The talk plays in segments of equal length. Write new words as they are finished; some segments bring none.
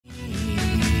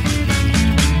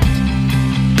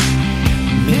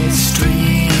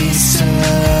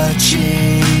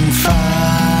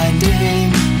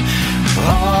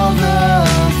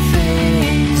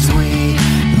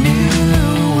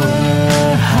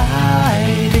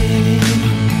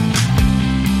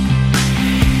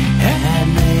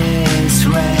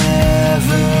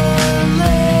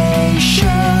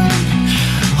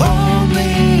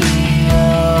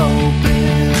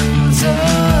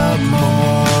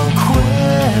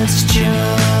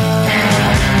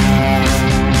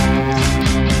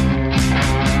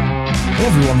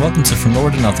Hello everyone, welcome to From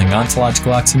Nowhere to Nothing,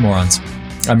 Ontological Oxymorons.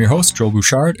 I'm your host, Joel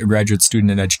Bouchard, a graduate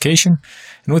student in education,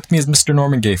 and with me is Mr.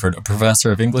 Norman Gayford, a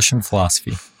professor of English and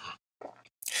philosophy.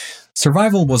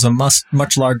 Survival was a much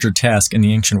larger task in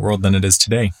the ancient world than it is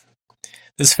today.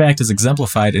 This fact is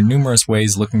exemplified in numerous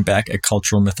ways looking back at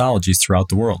cultural mythologies throughout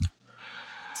the world.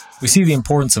 We see the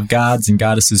importance of gods and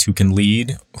goddesses who can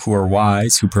lead, who are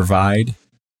wise, who provide,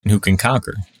 and who can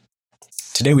conquer.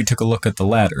 Today we took a look at the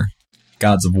latter,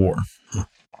 gods of war.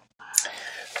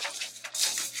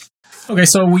 Okay,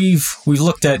 so we've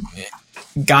looked at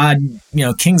God,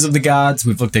 kings of the gods.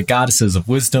 We've looked at goddesses of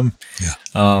wisdom. Yeah.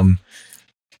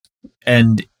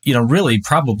 And, really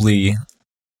probably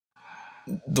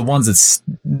the ones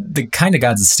the kind of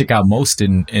gods that stick out most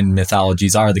in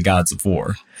mythologies are the gods of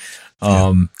war.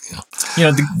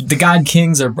 The god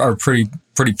kings are pretty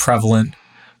prevalent,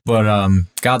 but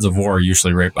gods of war are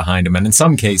usually right behind them. And in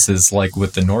some cases, like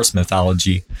with the Norse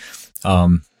mythology,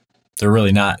 they're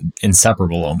really not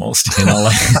inseparable almost, No,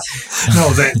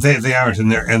 they aren't.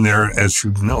 And they're, as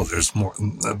you know, there's more,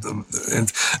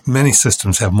 and many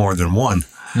systems have more than one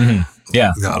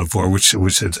god of war, which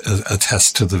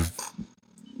attests to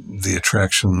the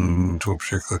attraction to a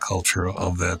particular culture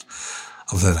of that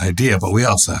idea. But we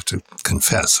also have to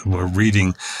confess, we're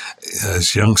reading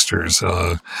as youngsters,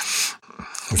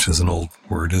 which is an old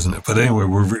word, isn't it? But anyway,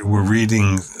 we're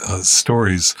reading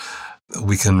stories.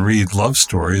 We can read love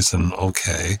stories and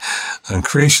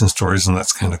creation stories, and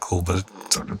that's kind of cool, but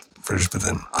it's sort of British. But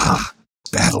then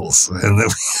battles,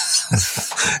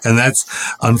 and that's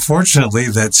unfortunately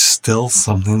that's still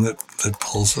something that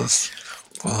pulls us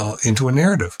into a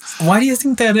narrative. Why do you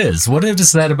think that is? What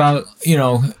is that about?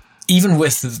 Even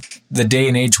with the day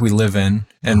and age we live in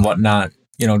and whatnot,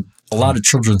 a lot of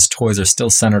children's toys are still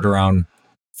centered around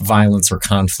violence or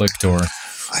conflict, or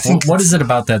what is it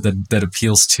about that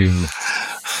appeals to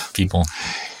people?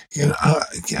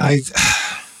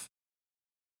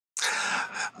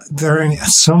 There are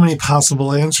so many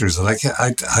possible answers, and I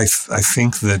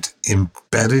think that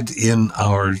embedded in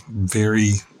our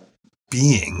very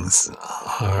beings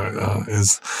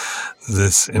is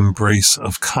this embrace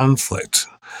of conflict.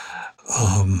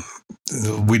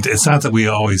 It's not that we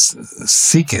always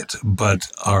seek it, but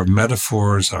our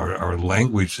metaphors, our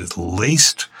language is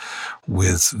laced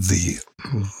with the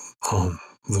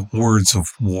words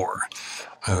of war.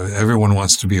 Everyone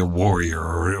wants to be a warrior,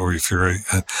 or if you're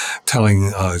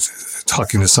talking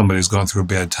to somebody who's gone through a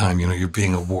bad time, you're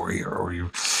being a warrior, or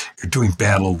you're doing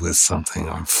battle with something,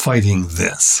 or fighting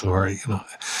this, or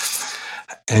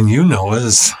and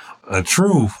as a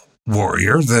true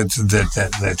warrior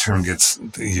that term gets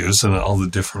used and all the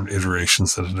different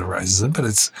iterations that it arises in.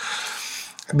 But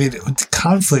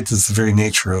conflict is the very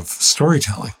nature of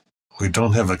storytelling. We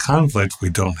don't have a conflict, we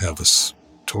don't have a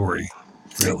story,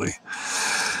 really.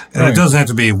 And It doesn't have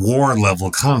to be a war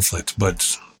level conflict,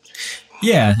 but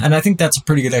yeah, and I think that's a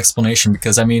pretty good explanation,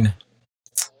 because I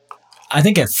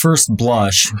think at first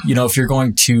blush, if you're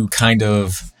going to kind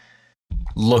of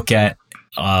look at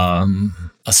a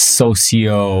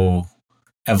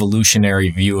socio-evolutionary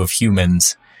view of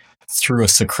humans through a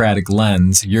Socratic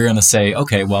lens, you're going to say,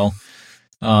 okay, well,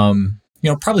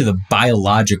 probably the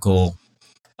biological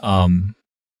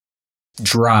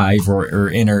drive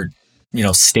or inner,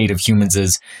 state of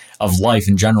humans of life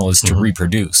in general is to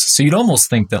reproduce. So you'd almost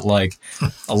think that like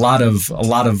a lot of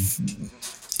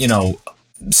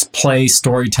play,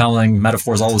 storytelling,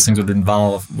 metaphors, all those things would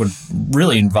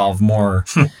really involve more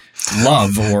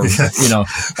love or, a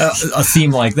theme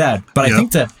like that. But I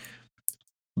think that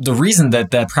the reason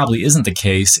that probably isn't the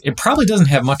case, it probably doesn't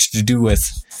have much to do with,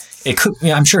 it could,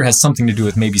 I'm sure it has something to do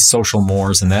with maybe social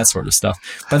mores and that sort of stuff.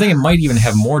 But I think it might even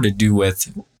have more to do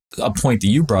with a point that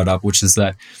you brought up, which is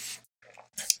that,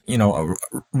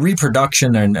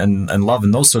 reproduction and love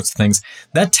and those sorts of things,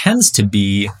 that tends to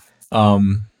be a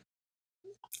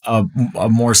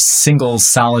more single,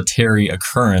 solitary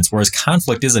occurrence, whereas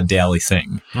conflict is a daily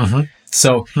thing.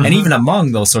 So, and even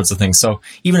among those sorts of things, so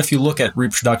even if you look at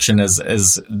reproduction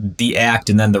as the act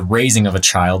and then the raising of a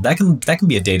child, that can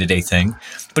be a day-to-day thing.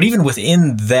 But even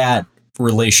within that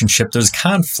relationship, there's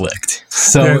conflict.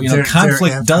 So,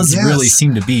 conflict does really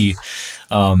seem to be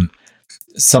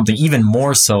something even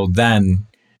more so than,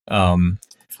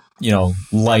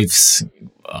 life's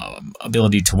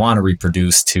ability to want to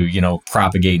reproduce, to,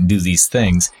 propagate and do these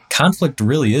things. Conflict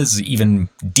really is even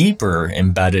deeper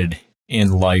embedded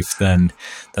in life than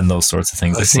those sorts of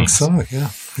things. I think so, yeah.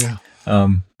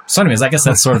 So anyways, I guess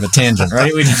that's sort of a tangent,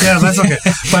 right? Yeah, that's okay.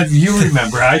 But you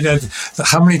remember,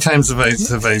 how many times have I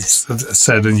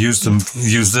said and used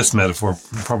this metaphor,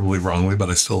 probably wrongly, but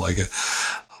I still like it.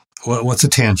 what's a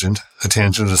tangent? A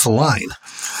tangent is a line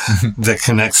that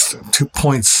connects 2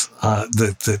 points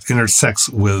that intersects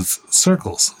with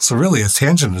circles. So really, a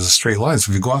tangent is a straight line.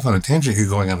 So if you go off on a tangent, you're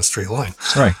going on a straight line.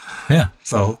 Right. Yeah.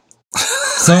 So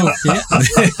yeah.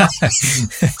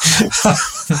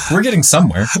 We're getting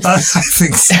somewhere. I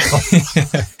think so.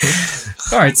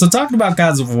 All right. So talking about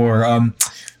Gods of War,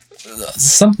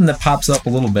 something that pops up a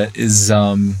little bit is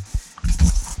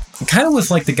kind of with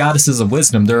like the Goddesses of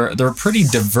Wisdom. They're a pretty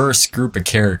diverse group of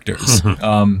characters.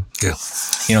 Yeah.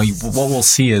 You know, what we'll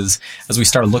see is as we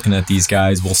start looking at these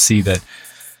guys, we'll see that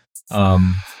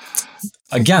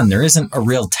again, there isn't a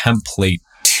real template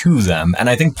to them. And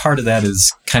I think part of that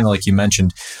is kind of like you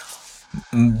mentioned,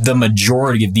 the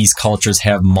majority of these cultures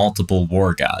have multiple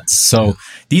war gods. So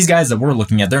these guys that we're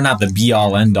looking at, they're not the be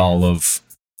all end all of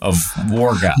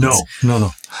war gods.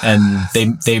 No. And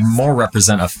they more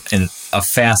represent a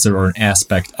facet or an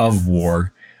aspect of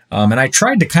war. And I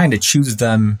tried to kind of choose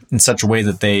them in such a way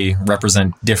that they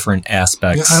represent different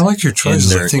aspects. Yeah, I like your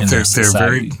choices. I think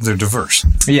they're diverse.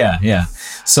 Yeah.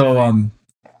 So,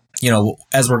 you know,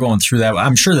 as we're going through that,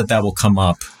 I'm sure that will come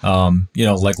up. You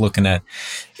know, like looking at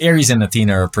Ares and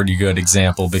Athena are a pretty good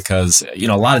example because, you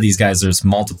know, a lot of these guys, there's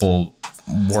multiple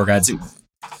war gods.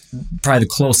 Probably the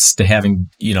closest to having,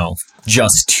 you know,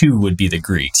 just two would be the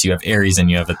Greeks. You have Ares and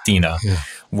you have Athena,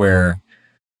 where,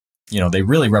 you know, they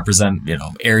really represent, you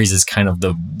know, Ares is kind of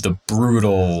the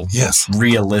brutal,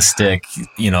 realistic,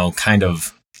 you know, kind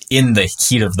of in the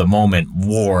heat of the moment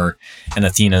war, and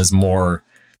Athena is more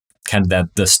kind of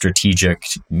the strategic,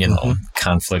 you know,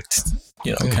 conflict,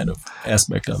 you know, kind of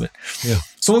aspect of it. Yeah.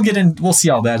 So we'll see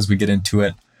all that as we get into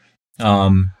it.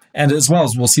 And as well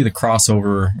as we'll see the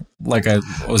crossover, like I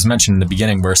was mentioning in the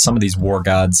beginning, where some of these war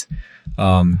gods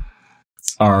bear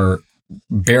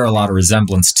a lot of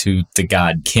resemblance to the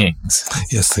god kings.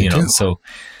 Yes, they do. So,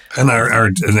 and are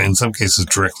in some cases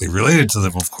directly related to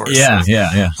them, of course. Yeah.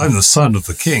 I'm the son of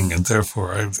the king, and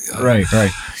therefore right.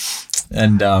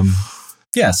 And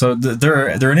so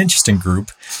they're an interesting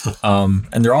group,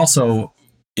 and they're also,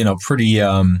 you know, pretty.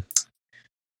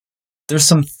 There's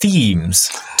some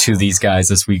themes to these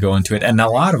guys as we go into it, and a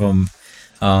lot of them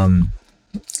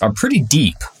are pretty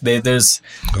deep. There's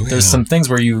some things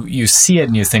where you see it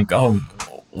and you think, oh,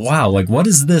 wow, like what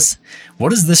is this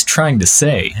trying to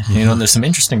say? You know, and there's some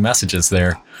interesting messages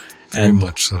there. Very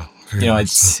much so.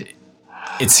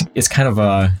 It's kind of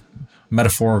a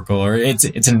metaphorical, or it's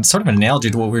sort of an analogy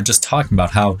to what we were just talking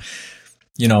about. How,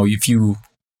 you know, if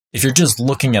you're just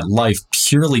looking at life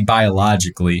purely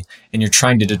biologically and you're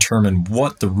trying to determine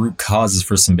what the root causes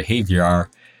for some behavior are,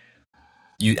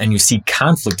 you see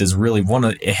conflict is really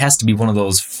it has to be one of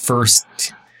those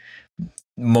first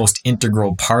most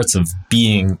integral parts of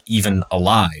being even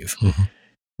alive.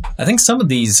 I think some of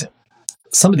these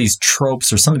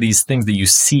tropes or some of these things that you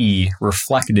see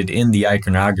reflected in the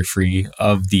iconography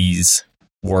of these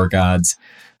war gods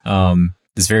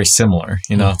is very similar.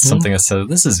 You know, it's something that says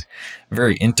this is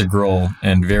very integral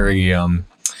and very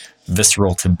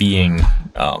visceral to being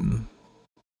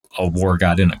a war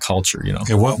god in a culture. You know,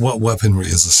 okay, what weaponry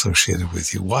is associated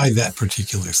with you? Why that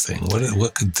particular thing?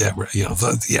 What could that? You know,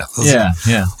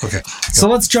 Okay, so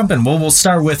let's jump in. We'll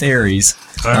start with Ares.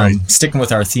 All right. Sticking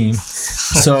with our theme.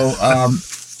 So,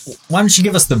 why don't you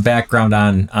give us the background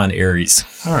on Ares?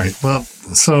 All right. Well,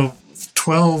 so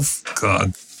 12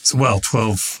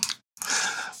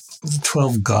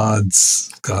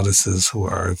 goddesses who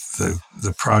are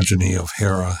the progeny of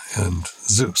Hera and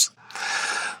Zeus.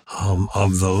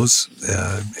 Of those,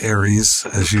 Ares,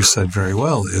 as you said very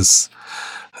well, is,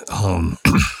 well,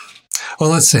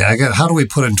 let's say, how do we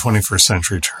put it in 21st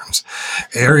century terms?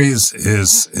 Ares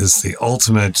is the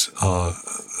ultimate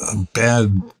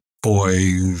bad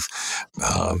boy,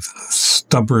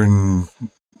 stubborn,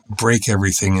 break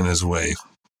everything in his way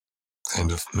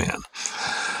kind of man.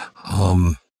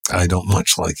 I don't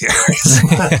much like Ares,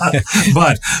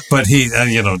 but he,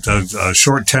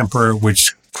 short temper,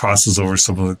 which crosses over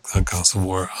some of the Gods of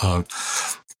War.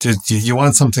 You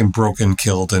want something broken,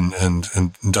 killed, and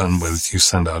done with, you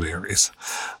send out Ares.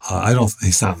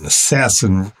 He's not an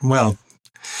assassin. Well,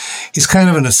 he's kind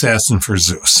of an assassin for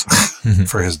Zeus,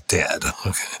 for his dad.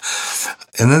 Okay.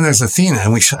 And then there's Athena,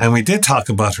 and we did talk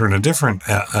about her in a different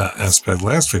aspect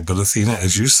last week. But Athena,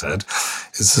 as you said,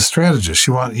 is a strategist.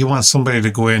 You want somebody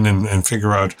to go in and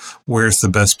figure out where's the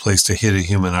best place to hit a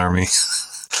human army.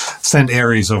 Send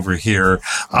Ares over here.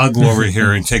 I'll go over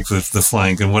here and take the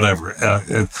flank and whatever.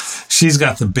 She's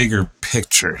got the bigger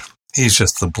picture. He's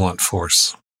just the blunt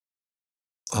force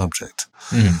object.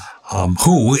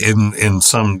 who in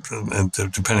some,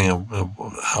 depending on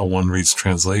how one reads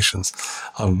translations,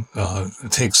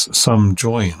 takes some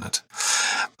joy in it.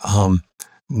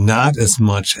 Not as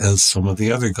much as some of the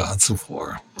other gods of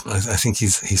war. I think he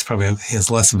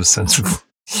has less of a sense of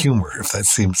humor, if that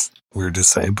seems weird to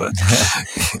say, but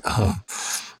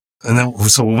and then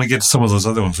so when we get to some of those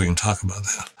other ones, we can talk about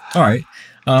that. All right.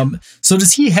 So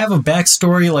does he have a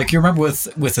backstory? Like, you remember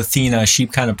with Athena, she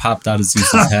kind of popped out of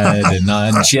Zeus's head,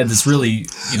 and she had this really,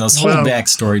 this whole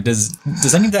backstory. Does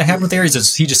any of that happen with Ares, or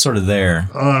is he just sort of there?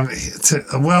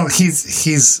 Well,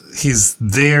 he's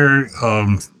there.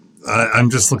 I'm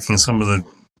just looking at some of the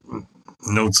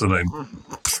notes that I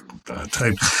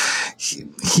typed.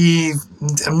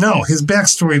 His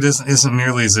backstory isn't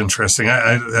nearly as interesting.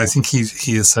 I think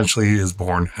he essentially is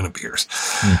born and appears.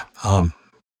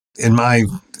 In my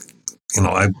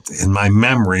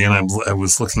memory, and I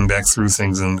was looking back through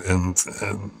things, and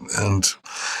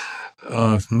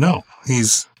no,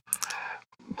 he's.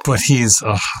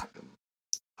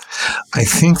 I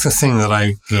think the thing that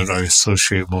I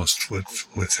associate most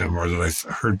with him, or that I've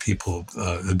heard people,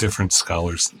 different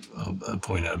scholars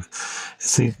point out,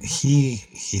 is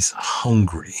he's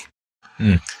hungry.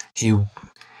 And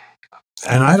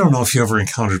I don't know if you ever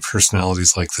encountered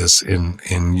personalities like this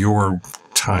in your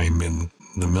time in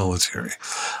the military.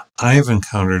 I have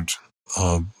encountered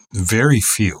very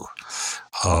few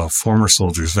former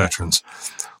soldiers, veterans,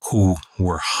 who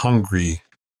were hungry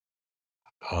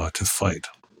to fight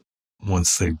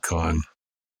once they'd gone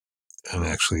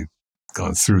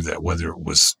through that, whether it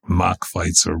was mock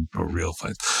fights or real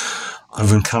fights.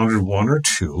 I've encountered one or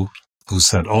two who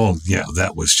said, "Oh, yeah,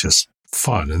 that was just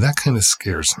fun," and that kind of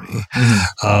scares me.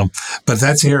 But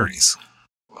that's Ares.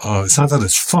 It's not that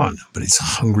it's fun, but he's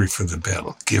hungry for the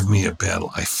battle. Give me a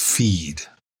battle. I feed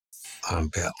on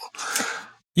battle.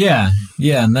 Yeah,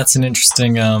 and that's an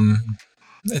interesting.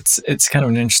 It's kind of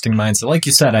an interesting mindset. Like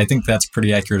you said, I think that's a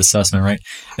pretty accurate assessment, right?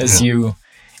 If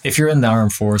you're in the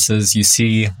armed forces, you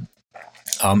see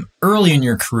early in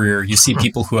your career, you see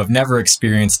people who have never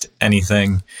experienced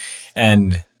anything,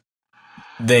 and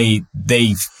they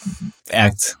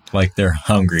act like they're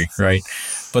hungry, right?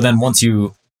 But then once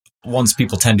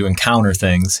people tend to encounter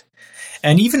things,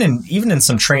 and even in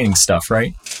some training stuff,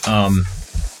 right? A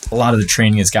lot of the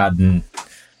training has gotten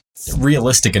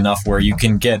realistic enough where you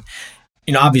can get.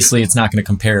 Obviously it's not going to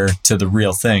compare to the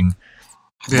real thing,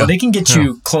 but it can get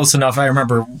you close enough. I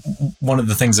remember one of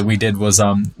the things that we did was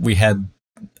we had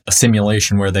a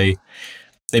simulation where they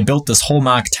built this whole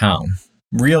mock town,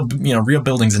 real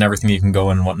buildings and everything you can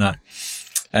go in and whatnot.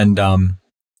 And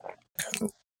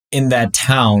in that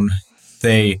town,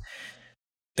 they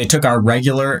took our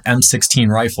regular M16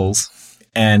 rifles,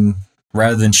 and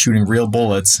rather than shooting real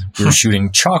bullets, we were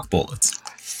shooting chalk bullets.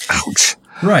 Ouch.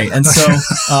 Right. And so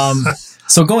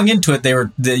so going into it, the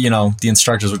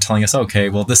instructors were telling us, okay,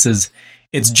 well, it's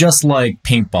just like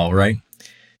paintball, right?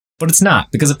 But it's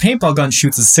not, because a paintball gun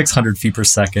shoots at 600 feet per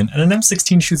second, and an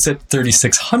M16 shoots at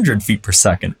 3,600 feet per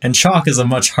second, and chalk is a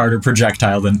much harder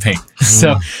projectile than paint.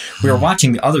 So we were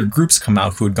watching the other groups come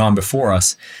out who had gone before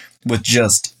us with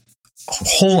just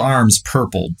whole arms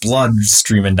purple, blood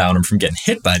streaming down them from getting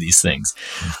hit by these things.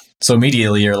 So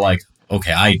immediately you're like,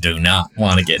 okay, I do not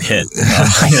want to get hit.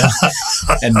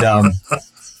 And,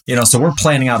 so we're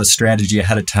planning out a strategy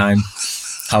ahead of time,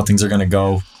 how things are going to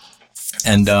go,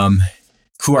 and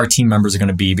who our team members are going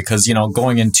to be. Because,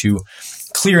 going into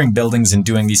clearing buildings and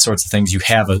doing these sorts of things, you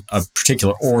have a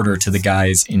particular order to the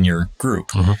guys in your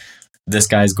group. This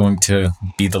guy's going to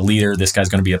be the leader. This guy's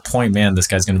going to be a point man. This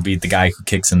guy's going to be the guy who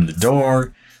kicks in the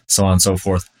door, so on and so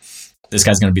forth. This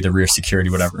guy's going to be the rear security,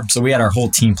 whatever. So we had our whole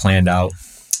team planned out.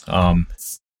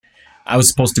 I was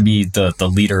supposed to be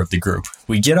the leader of the group.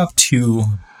 We get up to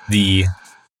the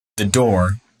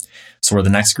door, so we're the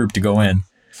next group to go in,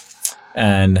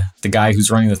 and the guy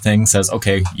who's running the thing says,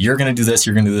 okay, you're going to do this,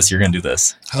 you're going to do this, you're going to do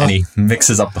this. And he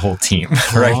mixes up the whole team,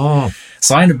 right?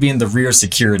 So I end up being the rear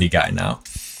security guy now.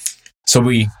 So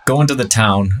we go into the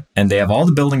town, and they have all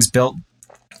the buildings built.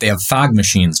 They have fog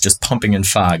machines just pumping in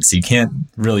fog, so you can't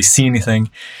really see anything.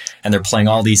 And they're playing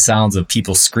all these sounds of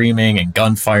people screaming and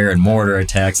gunfire and mortar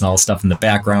attacks and all this stuff in the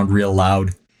background real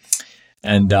loud.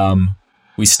 And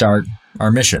we start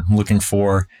our mission looking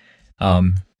for,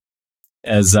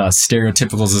 as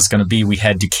stereotypical as it's going to be, we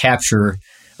had to capture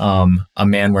a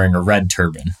man wearing a red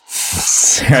turban.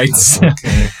 Right?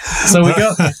 Okay. So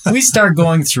we start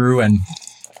going through, and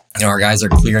our guys are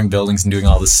clearing buildings and doing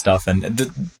all this stuff. And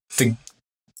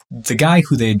the guy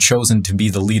who they had chosen to be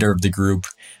the leader of the group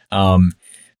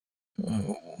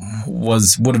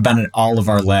would have been all of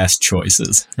our last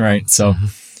choices, right? So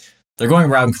they're going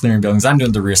around clearing buildings. I'm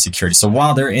doing the rear security. So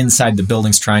while they're inside the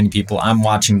buildings trying people, I'm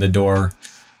watching the door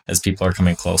as people are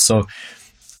coming close. So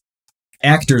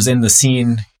actors in the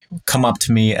scene come up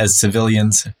to me as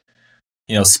civilians,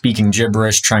 speaking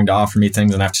gibberish, trying to offer me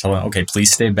things, and I have to tell them, okay,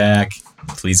 please stay back,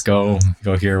 please go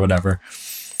here, whatever.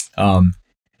 And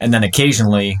then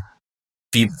occasionally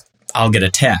I'll get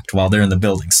attacked while they're in the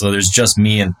building. So there's just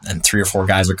me and 3 or 4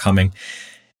 guys are coming,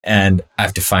 and I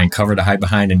have to find cover to hide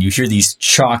behind, and you hear these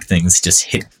chalk things just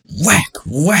hit whack,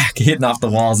 hitting off the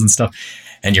walls and stuff.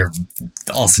 And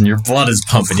all of a sudden your blood is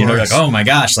pumping. You're like, oh my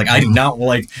gosh, like I do not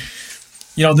like,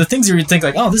 the things you would think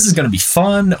like, oh, this is going to be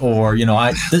fun, or,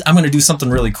 I'm going to do something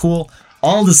really cool.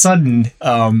 All of a sudden,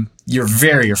 you're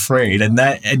very afraid. And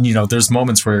there's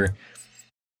moments where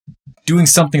doing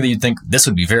something that you think this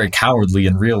would be very cowardly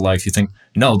in real life, you think,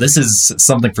 no, this is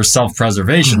something for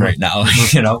self-preservation right now,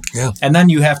 Yeah. And then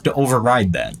you have to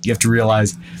override that. You have to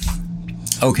realize,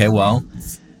 okay, well,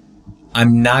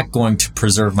 I'm not going to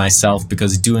preserve myself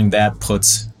because doing that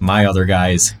puts my other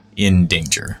guys in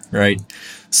danger, right?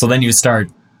 So then you start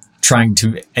trying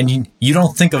to, and you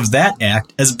don't think of that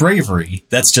act as bravery.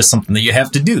 That's just something that you have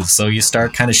to do. So you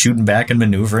start kind of shooting back and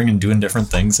maneuvering and doing different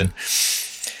things. And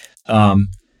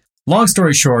long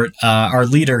story short, our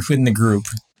leader in the group,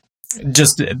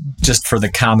 just for the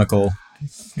comical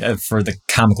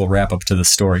wrap up to the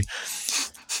story,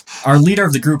 our leader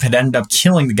of the group had ended up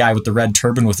killing the guy with the red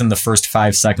turban within the first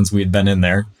 5 seconds we had been in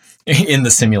there in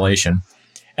the simulation.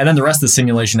 And then the rest of the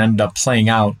simulation ended up playing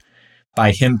out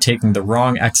by him taking the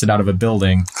wrong exit out of a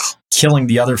building, killing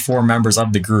the other 4 members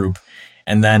of the group.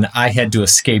 And then I had to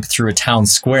escape through a town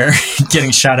square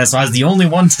getting shot at. So I was the only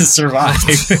one to survive.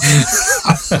 So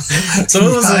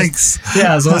it was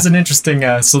so it was an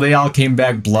interesting, so they all came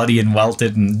back bloody and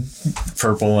welted and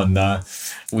purple, and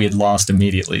we had lost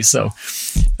immediately. So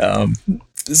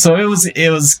it was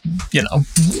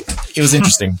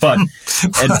interesting. But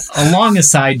along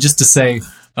aside, just to say,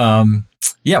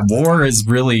 war is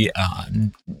really,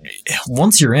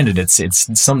 once you're in it,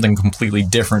 it's something completely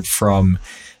different from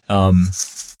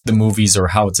the movies or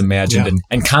how it's imagined,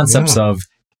 and concepts of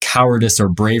cowardice or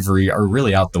bravery are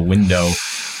really out the window,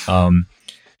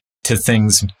 to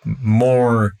things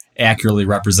more accurately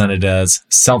represented as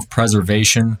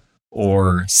self-preservation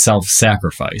or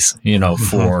self-sacrifice,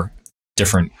 for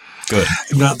different good.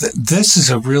 Now, this is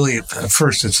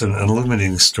first, it's an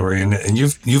illuminating story, and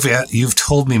you've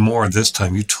told me more this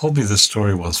time. You told me this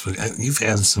story once, but you've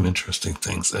added some interesting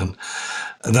things, and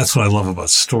that's what I love about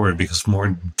story, because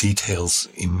more details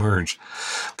emerge.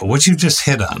 But what you just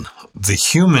hit on, the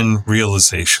human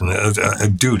realization, a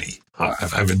duty. I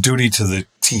have a duty to the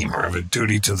team, or I have a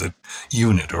duty to the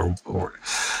unit, or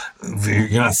you're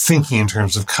not thinking in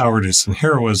terms of cowardice and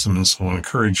heroism and so on,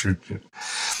 courage. And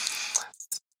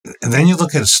then you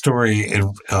look at a story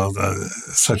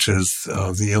such as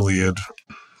the Iliad,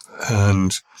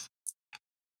 and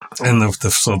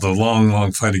the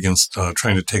long fight against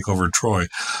trying to take over Troy.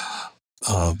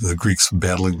 The Greeks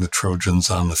battling the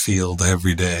Trojans on the field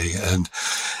every day, and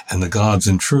the gods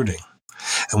intruding.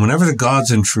 And whenever the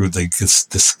gods intrude, they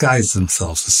disguise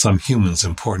themselves as some humans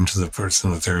important to the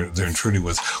person that they're intruding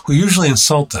with, who usually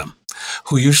insult them,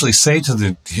 who usually say to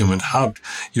the human, "How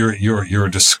you're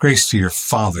a disgrace to your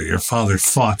father. Your father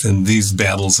fought in these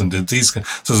battles and did these."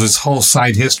 So this whole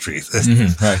side history,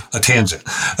 right. A tangent,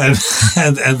 and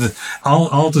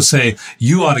all to say,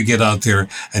 you ought to get out there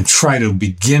and try to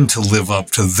begin to live up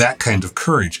to that kind of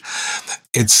courage.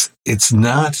 It's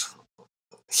not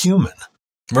human.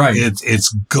 Right.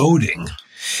 It's goading.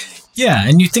 Yeah,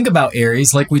 and you think about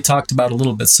Ares, like we talked about a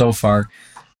little bit so far,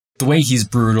 the way he's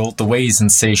brutal, the way he's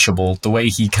insatiable, the way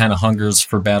he kind of hungers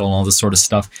for battle and all this sort of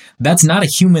stuff, that's not a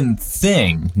human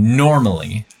thing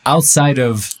normally, outside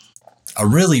of a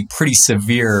really pretty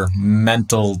severe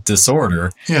mental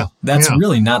disorder. Yeah. That's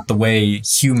really not the way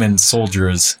human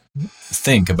soldiers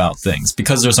think about things,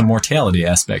 because there's a mortality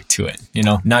aspect to it,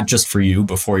 not just for you,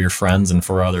 but for your friends and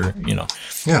for other,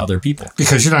 other people.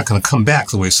 Because you're not going to come back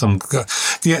the way some.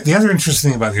 The other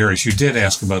interesting thing about Ares, you did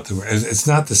ask about it's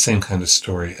not the same kind of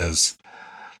story as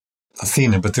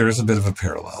Athena, but there is a bit of a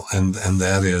parallel, and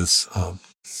that is, and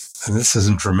this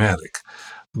isn't dramatic,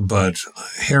 but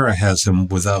Hera has him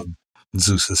without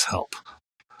Zeus's help.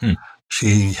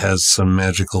 She has some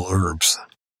magical herbs.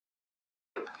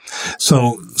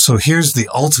 So here's the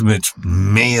ultimate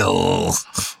male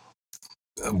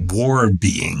war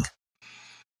being,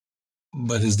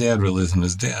 but his dad really isn't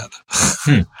his dad.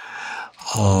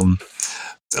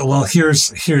 Well,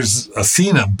 here's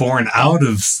Athena born out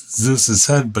of Zeus's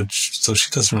head, but so she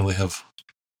doesn't really have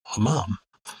a mom,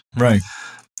 right?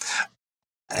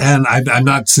 And I'm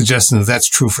not suggesting that that's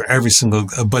true for every single,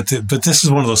 but this is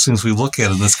one of those things we look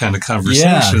at in this kind of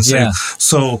conversation.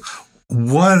 So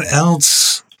what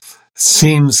else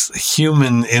seems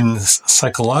human in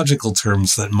psychological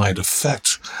terms that might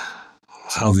affect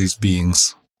how these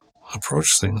beings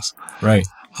approach things? Right.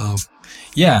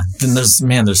 Then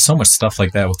there's so much stuff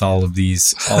like that with all of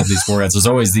these war ads. There's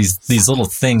always these little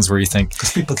things where you think,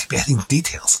 because people keep adding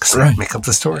details because they make up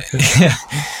the story. Yeah.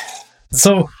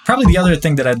 So probably the other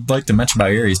thing that I'd like to mention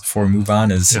about Ares before we move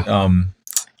on is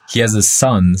he has his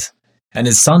sons, and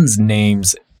his sons'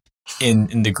 names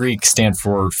in the Greek stand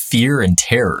for fear and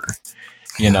terror.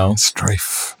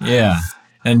 Strife. Yeah,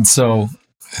 and so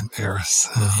and Ares.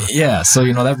 So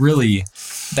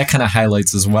that kind of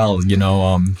highlights as well.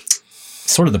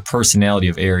 Sort of the personality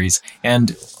of Ares,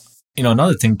 and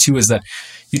another thing too is that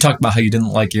you talked about how you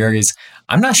didn't like Ares.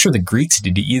 I'm not sure the Greeks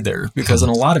did either, because in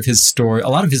a lot of his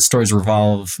stories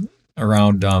revolve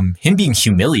around him being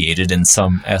humiliated in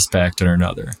some aspect or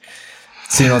another.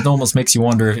 So it almost makes you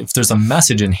wonder if there's a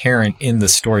message inherent in the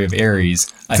story of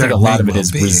Ares. I think a lot of it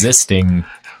is resisting.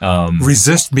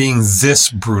 Resist being this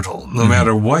brutal, no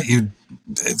matter what you.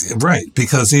 Right,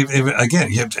 because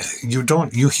again,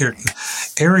 you hear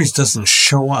Ares doesn't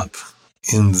show up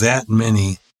in that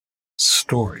many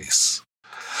stories,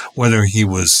 whether he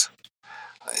was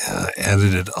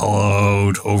edited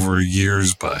out over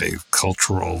years by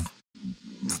cultural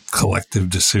collective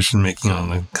decision making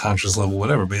on a conscious level,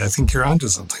 whatever. But I think you're onto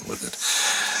something with it.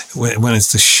 When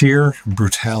it's the sheer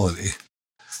brutality,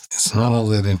 it's not all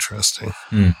that interesting.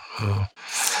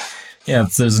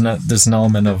 There's an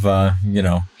element of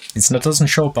it doesn't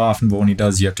show up often, but when he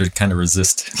does, you have to kind of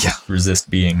resist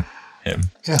being him.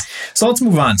 Yeah. So let's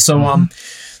move on. So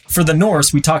for the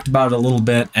Norse, we talked about it a little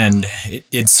bit, and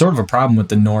it's sort of a problem with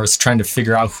the Norse trying to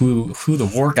figure out who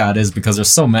the war god is, because there's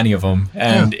so many of them,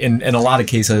 and in a lot of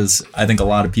cases, I think a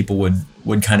lot of people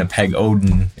would kind of peg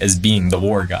Odin as being the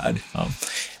war god.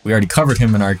 We already covered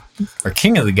him in our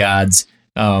King of the Gods.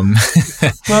 Well,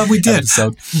 we did,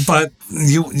 but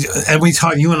you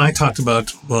and I talked about,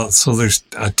 so there's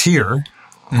a Tyr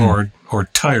or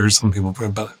Tyr, some people put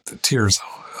about the Tyrs.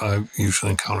 I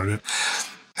usually encountered it,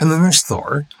 and then there's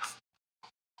Thor.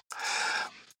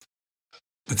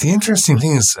 But the interesting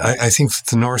thing is, I think that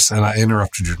the Norse, and I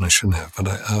interrupted you and I shouldn't have, but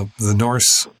the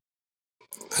Norse,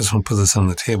 I just want to put this on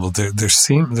the table.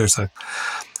 There's a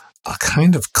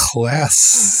kind of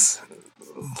class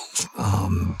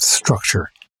structure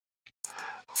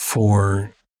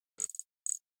for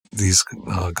these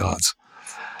gods.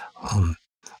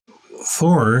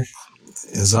 Thor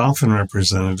is often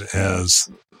represented as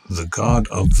the god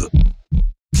of the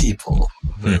people,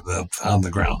 the on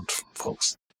the ground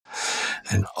folks,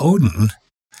 and Odin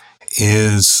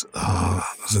is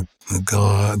the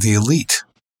god, the elite.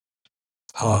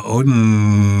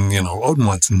 Odin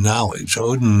wants knowledge.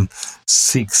 Odin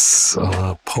seeks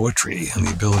poetry and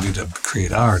the ability to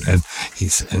create art, and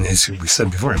as we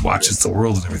said before, he watches the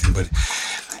world and everything. But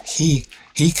he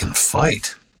can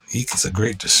fight. He's a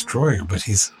great destroyer, but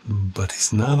he's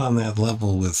not on that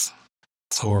level with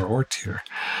Thor or Tyr.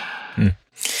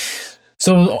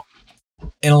 So,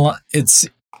 it's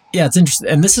interesting,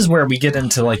 and this is where we get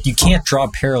into you can't draw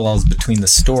parallels between the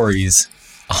stories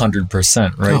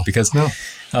 100%, right? Because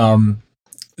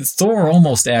Thor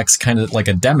almost acts kind of like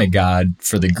a demigod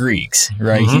for the Greeks,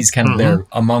 right? He's kind of there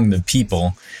among the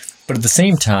people. But at the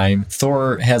same time,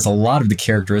 Thor has a lot of the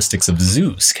characteristics of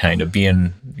Zeus, kind of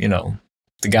being,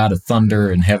 the god of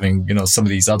thunder and having, some of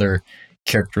these other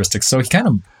characteristics. So he kind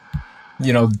of,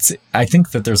 I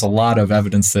think that there's a lot of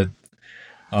evidence that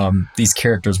these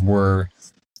characters were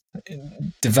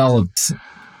developed,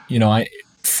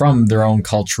 from their own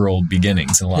cultural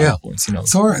beginnings in a lot of points.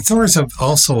 Thor is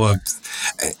also a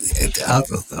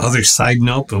other side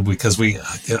note, but because we,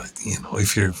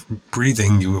 if you're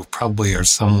breathing, you probably are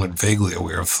somewhat vaguely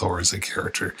aware of Thor as a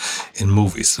character in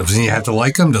movies. Doesn't mean you have to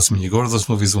like him, doesn't mean you go to those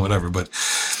movies and whatever, but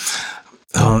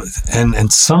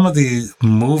and some of the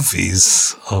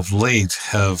movies of late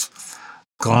have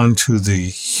gone to the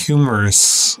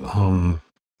humorous,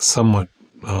 somewhat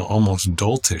almost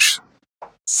doltish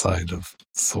side of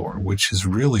Thor, which is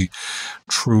really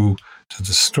true to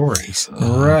the stories.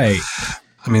 Right.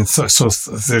 I mean, so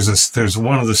there's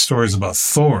one of the stories about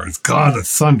Thor, god of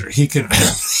thunder. He can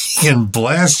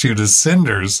blast you to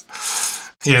cinders.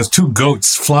 He has two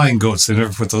goats, flying goats. They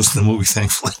never put those in the movie,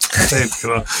 thankfully.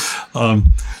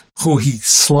 Who he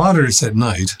slaughters at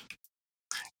night,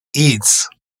 eats,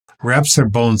 wraps their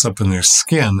bones up in their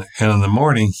skin, and in the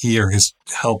morning, he or his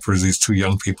helpers, these two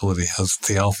young people that he has,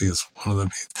 Thialfi is one of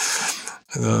them,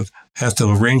 has to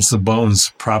arrange the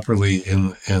bones properly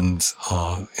in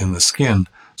the skin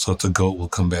so that the goat will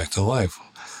come back to life.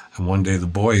 And one day the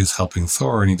boy is helping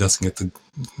Thor, and he doesn't get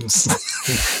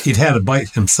he'd had a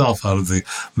bite himself out of the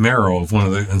marrow of one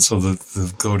of the, and so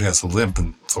the goat has a limp,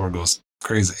 and Thor goes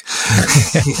crazy,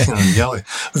 yelling.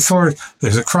 But Thor,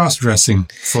 there's a cross-dressing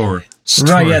Thor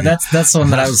story. Right? Yeah, that's the one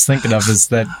that I was thinking of. Is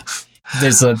that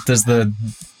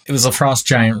it was a frost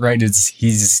giant, right?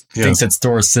 Thinks it's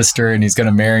Thor's sister, and he's going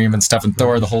to marry him and stuff. And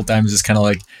Thor the whole time is just kind of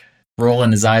like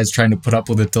rolling his eyes, trying to put up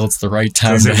with it till it's the right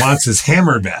time. Because he wants his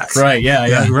hammer back. Right?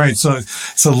 Yeah. Right. So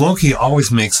Loki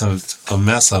always makes a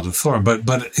mess out of Thor, but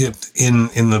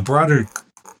in the broader.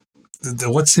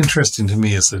 What's interesting to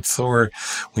me is that Thor,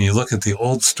 when you look at the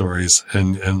old stories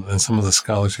and some of the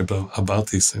scholarship about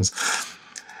these things,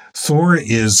 Thor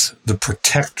is the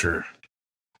protector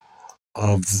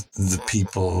of the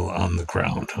people on the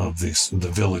ground, of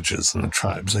the villages and the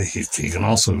tribes. He can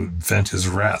also vent his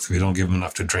wrath if you don't give him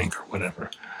enough to drink or whatever.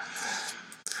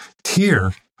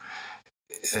 Tyr,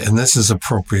 and this is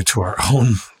appropriate to our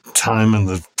own time in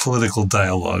the political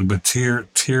dialogue, but Tyr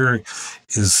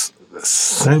is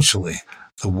essentially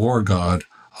the war god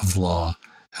of law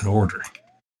and order.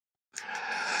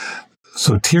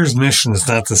 So Tyr's mission is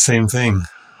not the same thing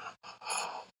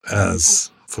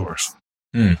as Thor's.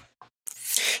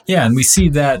 Yeah, and we see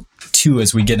that too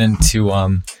as we get into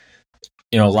a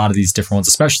lot of these different ones,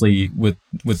 especially with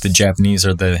the Japanese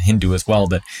or the Hindu as well,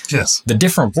 that yes, the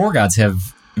different war gods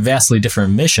have vastly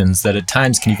different missions that at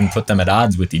times can even put them at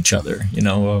odds with each other,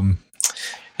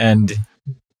 and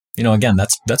again,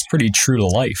 that's pretty true to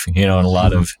life, in a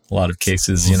lot of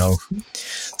cases.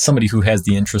 Somebody who has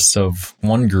the interests of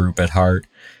one group at heart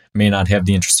may not have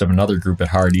the interest of another group at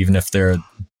heart, even if they're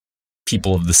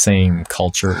people of the same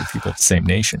culture or people of the same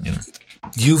nation.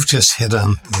 You've just hit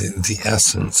on the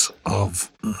essence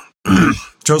of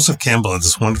Joseph Campbell had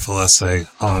this wonderful essay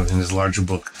in his larger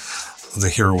book, The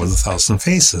Hero with 1,000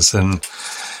 Faces, and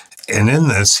in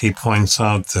this he points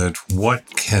out that what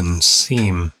can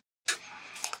seem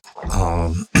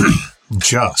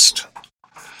just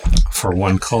for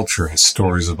one culture is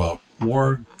stories about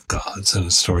war gods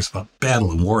and stories about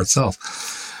battle and war itself.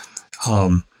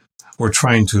 We're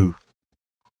trying to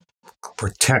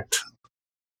protect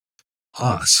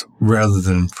us rather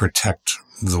than protect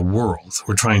the world.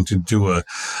 We're trying to do a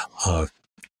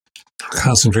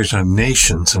concentration on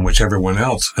nations in which everyone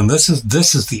else, and this is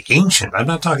the ancient. I'm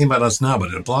not talking about us now, but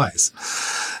it applies.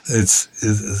 It's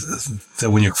that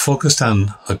when you're focused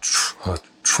on a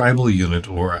tribal unit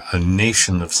or a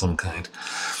nation of some kind,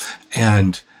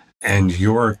 and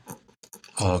your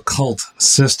cult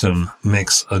system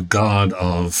makes a god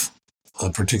of a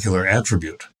particular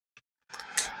attribute,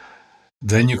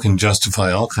 then you can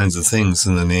justify all kinds of things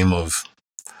in the name of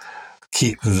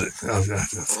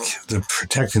the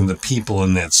protecting the people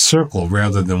in that circle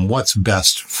rather than what's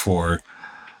best for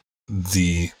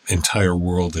the entire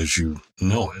world as you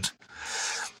know it.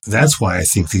 That's why I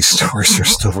think these stories are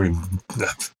still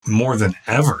more than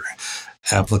ever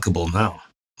applicable now,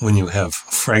 when you have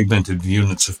fragmented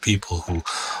units of people who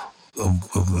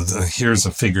here's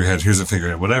a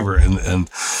figurehead, whatever, and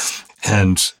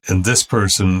this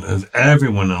person,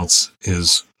 everyone else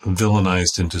is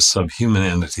villainized into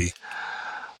subhumanity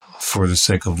for the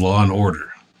sake of law and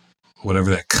order, whatever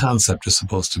that concept is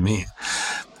supposed to mean.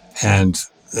 And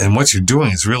what you're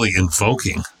doing is really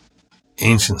invoking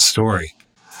ancient story.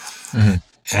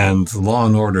 Mm-hmm. And the law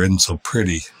and order isn't so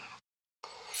pretty,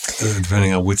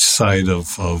 depending on which side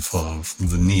of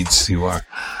the needs you are.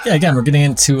 Yeah, again, we're getting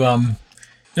into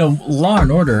law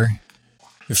and order.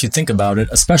 If you think about it,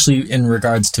 especially in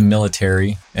regards to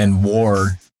military and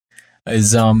war,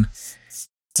 is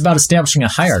it's about establishing a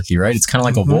hierarchy, right? It's kind of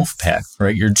like a wolf pack,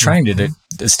 right? You're trying to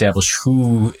establish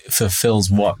who fulfills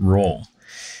what role.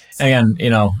 And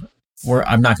again,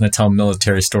 I'm not going to tell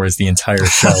military stories the entire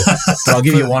show, but I'll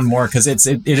give you one more because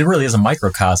it really is a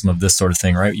microcosm of this sort of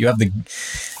thing, right? You have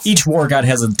each war god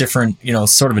has a different,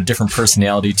 sort of a different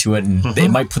personality to it, and they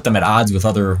might put them at odds with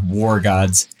other war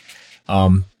gods.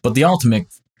 But the ultimate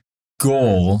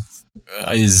goal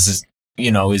is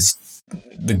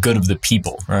the good of the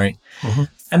people, right? Mm-hmm.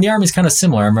 And the Army's kind of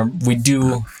similar. I remember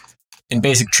in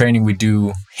basic training, we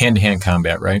do hand-to-hand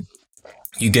combat, right?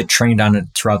 You get trained on it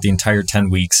throughout the entire 10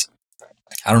 weeks.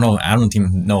 I don't know. I don't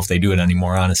even know if they do it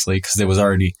anymore, honestly, because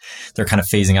they're kind of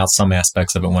phasing out some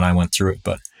aspects of it when I went through it.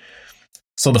 But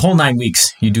so the whole 9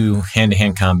 weeks, you do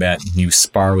hand-to-hand combat, and you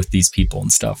spar with these people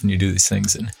and stuff, and you do these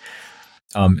things. And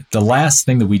the last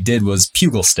thing that we did was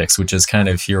pugil sticks, which is kind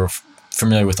of, if you're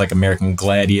familiar with like American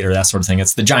Gladiator, that sort of thing.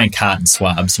 It's the giant cotton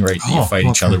swabs, right? That you fight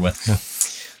each other with. Yeah.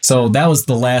 So that was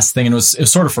the last thing, and it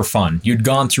was sort of for fun. You'd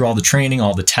gone through all the training,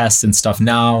 all the tests and stuff.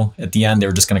 Now, at the end, they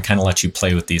were just going to kind of let you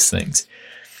play with these things.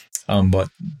 But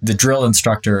the drill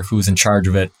instructor who was in charge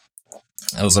of it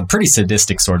was a pretty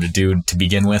sadistic sort of dude to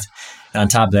begin with. And on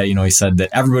top of that, he said that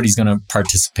everybody's going to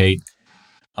participate,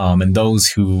 and those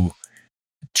who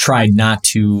tried not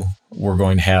to were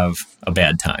going to have a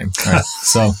bad time. Right?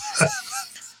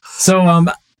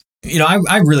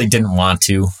 I really didn't want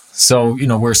to. So,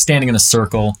 we're standing in a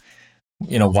circle,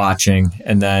 watching,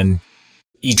 and then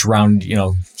each round,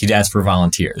 he'd ask for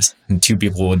volunteers, and 2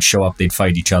 people would show up, they'd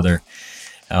fight each other.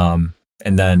 And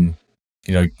then,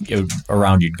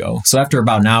 around you'd go. So after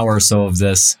about an hour or so of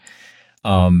this,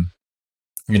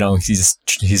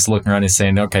 he's looking around and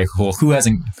saying, okay, cool. Who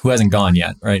hasn't gone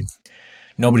yet? Right.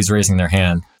 Nobody's raising their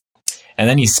hand. And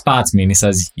then he spots me and he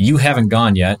says, you haven't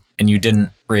gone yet and you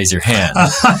didn't raise your hand.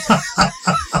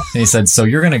 And he said, so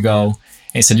you're going to go. And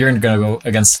he said, you're going to go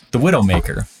against the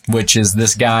Widowmaker, which is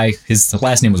this guy. His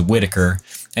last name was Whitaker,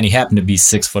 and he happened to be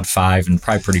 6'5" and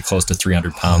probably pretty close to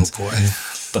 300 pounds. Oh boy.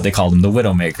 But they called him the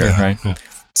Widowmaker, right? Yeah.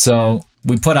 So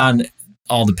we put on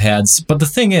all the pads. But the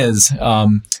thing is,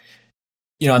 and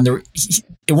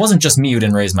it wasn't just me who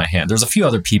didn't raise my hand. There's a few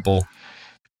other people,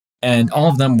 and all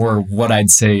of them were what I'd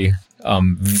say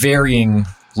varying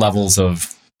levels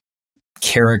of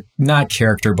not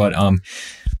character, but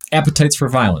appetites for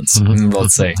violence,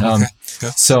 let's say. Okay.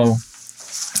 So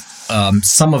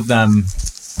some of them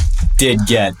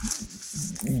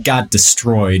got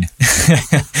destroyed,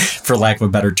 for lack of a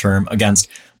better term, against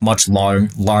much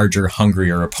larger,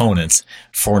 hungrier opponents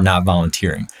for not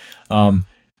volunteering. I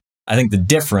think the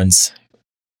difference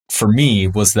for me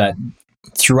was that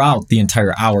throughout the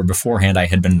entire hour beforehand, I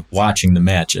had been watching the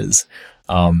matches.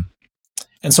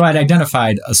 And so I'd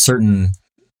identified a certain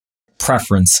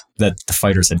preference that the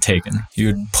fighters had taken. You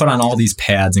would put on all these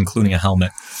pads, including a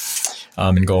helmet,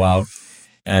 and go out.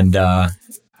 And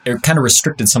it kind of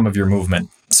restricted some of your movement.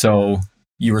 So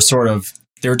you were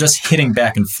they were just hitting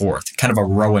back and forth, kind of a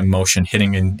rowing motion,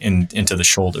 hitting into the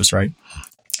shoulders, right?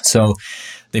 So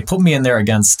they put me in there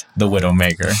against the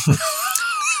Widowmaker.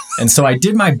 And so I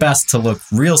did my best to look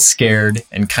real scared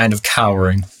and kind of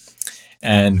cowering.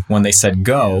 And when they said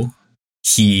go,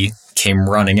 he came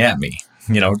running at me,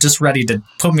 just ready to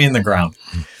put me in the ground.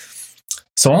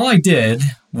 So all I did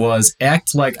was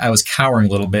act like I was cowering a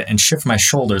little bit and shift my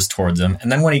shoulders towards him.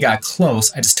 And then when he got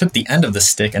close, I just took the end of the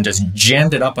stick and just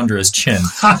jammed it up under his chin,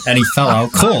 and he fell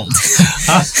out cold.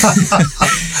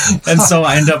 And so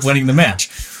I ended up winning the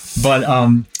match. But,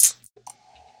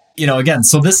 again,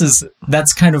 so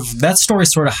that story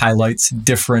sort of highlights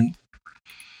different.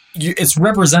 It's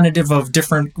representative of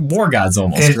different war gods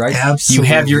almost, right? Absolutely.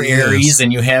 You have your Ares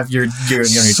and you have your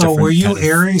So were you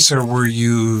Ares or were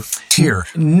you Tyr?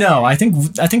 No, I think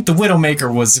the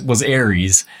Widowmaker was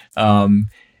Ares. And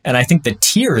I think the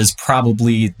Tyr is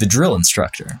probably the drill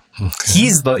instructor. Okay.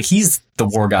 He's the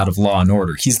war god of law and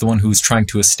order. He's the one who's trying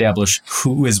to establish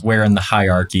who is where in the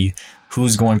hierarchy,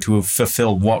 who's going to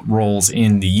fulfill what roles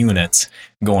in the units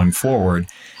going forward,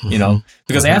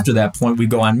 because after that point we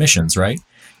go on missions, right?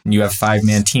 And you have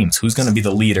 5-man teams. Who's going to be the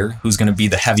leader? Who's going to be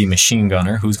the heavy machine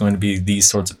gunner? Who's going to be these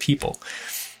sorts of people?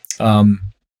 And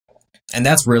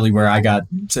that's really where I got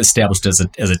established as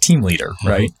a team leader,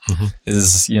 right?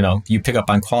 Is, you pick up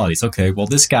on qualities. Okay, well,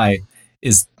 this guy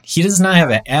he does not have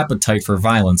an appetite for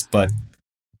violence, but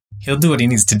he'll do what he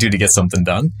needs to do to get something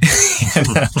done.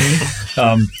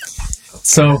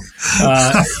 So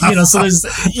there's,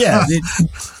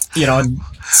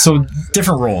 so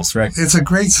different roles, right? It's a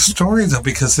great story though,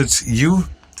 because it's you.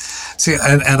 See,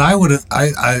 and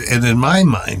and in my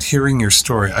mind, hearing your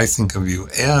story, I think of you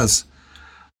as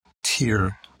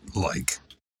Tyr-like,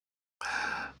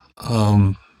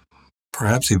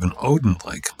 perhaps even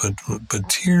Odin-like. But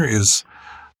Tyr is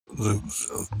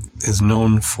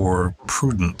known for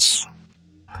prudence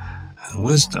and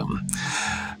wisdom,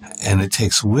 and it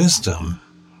takes wisdom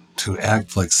to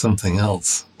act like something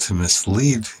else to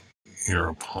mislead your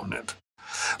opponent.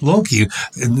 Loki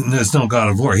is no god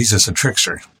of war. He's just a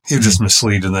trickster. He would just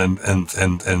mislead and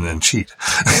then cheat.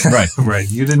 Right. Right.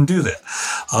 You didn't do that.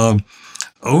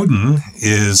 Odin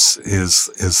is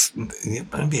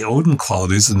maybe Odin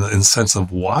qualities in the sense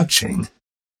of watching,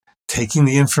 taking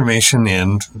the information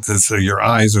in. So your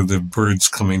eyes are the birds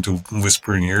coming to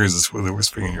whisper in your ears. That's where they're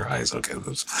whispering in your eyes. Okay.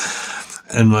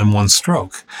 And then one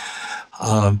stroke.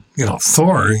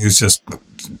 Thor is just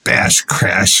bash,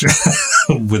 crash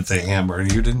with the hammer,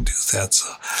 and you didn't do that. So,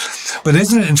 but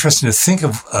isn't it interesting to think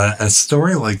of a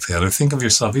story like that, or think of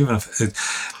yourself, even if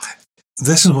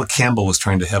this is what Campbell was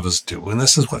trying to have us do, and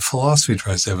this is what philosophy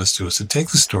tries to have us do, is to take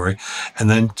the story and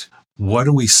then what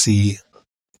do we see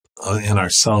in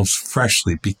ourselves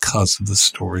freshly because of the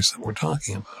stories that we're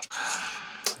talking about?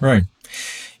 Right.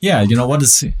 Yeah. What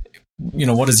is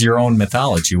your own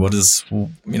mythology? What do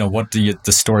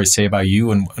the stories say about you,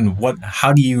 and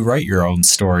how do you write your own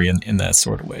story in that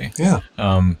sort of way? Yeah.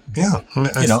 And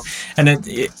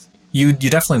you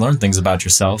definitely learn things about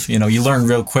yourself. You learn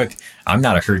real quick. I'm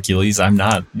not a Hercules. I'm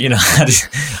not,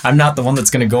 I'm not the one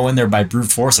that's going to go in there by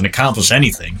brute force and accomplish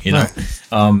anything, Right.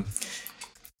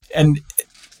 And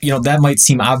that might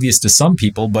seem obvious to some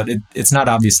people, but it's not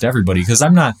obvious to everybody, because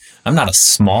I'm not a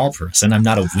small person. I'm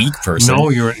not a weak person. No,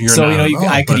 you're so not.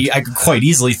 I could quite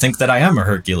easily think that I am a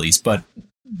Hercules, but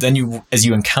then as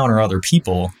you encounter other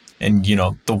people, and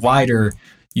the wider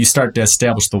you start to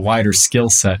establish the wider skill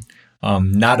set,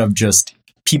 not of just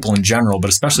people in general, but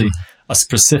especially a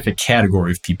specific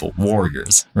category of people,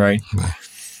 warriors, right?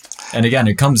 And again,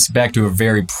 it comes back to a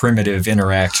very primitive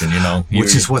interaction,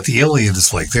 which is what the Iliad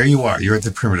is like. There you are. You're at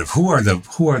the primitive. Who are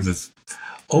the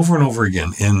over and over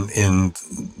again in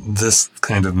this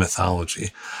kind of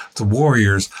mythology? The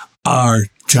warriors are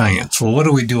giants. Well, what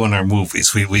do we do in our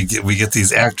movies? We get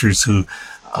these actors who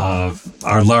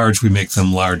are large. We make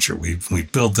them larger. We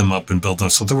build them up and build them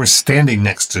so that we're standing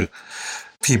next to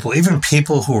people, even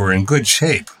people who are in good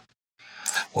shape.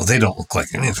 Well, they don't look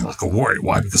like anything like a warrior.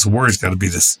 Why? Because a warrior's got to be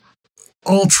this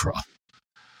ultra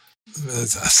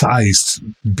sized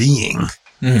being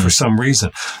for some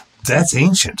reason. That's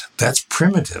ancient. That's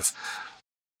primitive.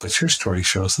 But your story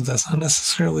shows that that's not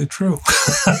necessarily true.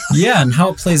 Yeah, and how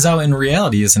it plays out in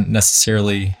reality isn't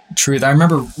necessarily true. I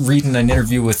remember reading an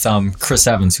interview with Chris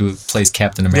Evans, who plays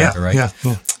Captain America, right? Yeah.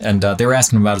 And they were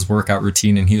asking him about his workout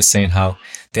routine, and he was saying how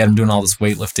they had him doing all this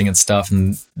weightlifting and stuff.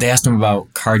 And they asked him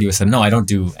about cardio. He said, no, I don't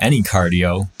do any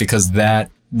cardio, because that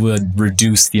would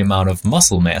reduce the amount of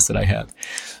muscle mass that I have.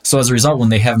 So as a result, when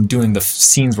they have him doing the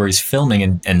scenes where he's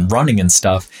filming and running and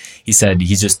stuff, he said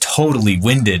he's just totally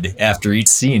winded after each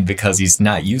scene because he's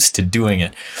not used to doing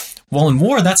it. Well, in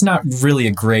war, that's not really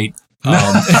a great...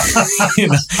 you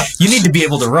need to be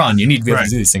able to run. You need to be able to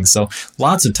do these things. So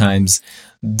lots of times,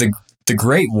 the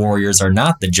great warriors are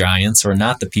not the giants, or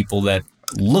not the people that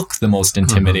look the most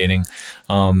intimidating.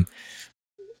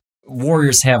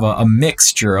 Warriors have a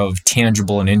mixture of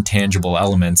tangible and intangible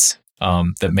elements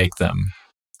that make them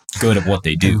good at what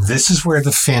they do. And this is where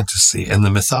the fantasy and the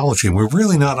mythology, and we're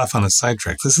really not off on a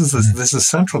sidetrack. This is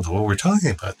central to what we're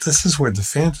talking about. This is where the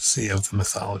fantasy of the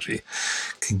mythology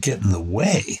can get in the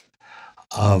way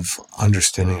of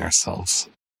understanding ourselves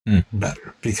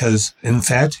better. Because, in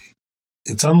fact,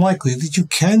 it's unlikely that you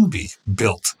can be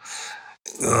built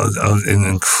an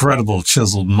incredible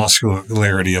chiseled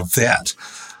muscularity of that.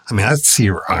 I mean, I see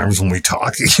your arms when we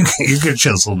talk. You get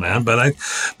chiseled, man. But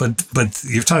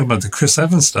you're talking about the Chris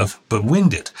Evans stuff, but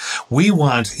winded. We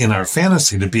want in our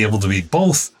fantasy to be able to be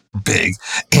both big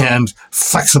and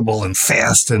flexible and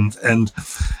fast, and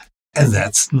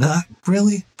that's not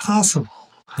really possible.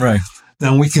 Right.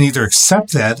 Now we can either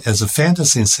accept that as a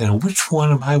fantasy and say, which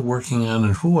one am I working on,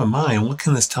 and who am I, and what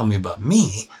can this tell me about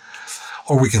me?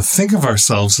 Or we can think of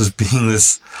ourselves as being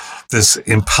this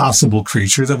impossible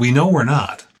creature that we know we're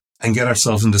not, and get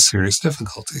ourselves into serious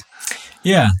difficulty.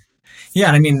 Yeah.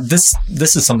 And I mean, this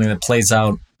is something that plays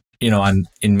out, in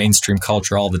mainstream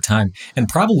culture all the time, and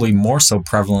probably more so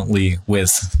prevalently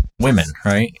with women,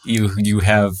 right?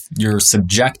 You're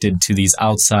subjected to these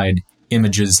outside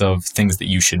images of things that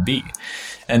you should be.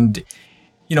 And,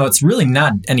 it's really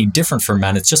not any different for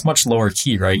men. It's just much lower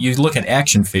key, right? You look at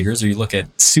action figures, or you look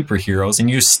at superheroes, and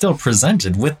you're still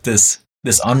presented with this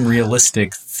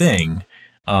unrealistic thing.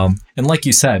 And like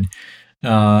you said,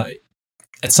 at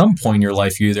some point in your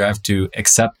life, you either have to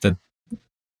accept that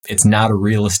it's not a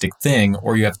realistic thing,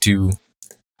 or you have to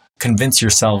convince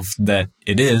yourself that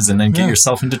it is, and then get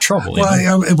yourself into trouble.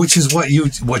 Well, which is what you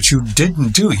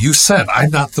didn't do. You said, "I'm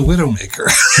not the Widowmaker."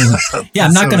 Yeah,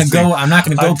 I'm not going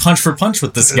to go punch for punch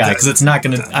with this guy, because I'm not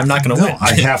going to win.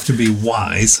 I have to be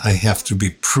wise. I have to be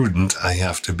prudent. I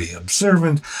have to be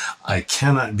observant. I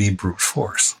cannot be brute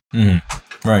force.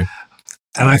 Right.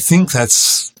 And I think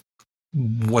that's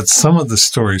what some of the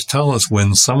stories tell us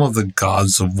when some of the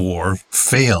gods of war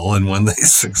fail and when they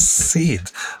succeed.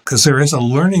 Because there is a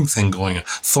learning thing going on.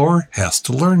 Thor has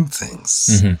to learn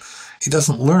things. He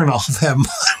doesn't learn all that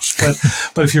much.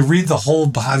 But if you read the whole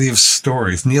body of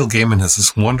stories, Neil Gaiman has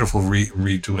this wonderful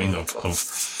redoing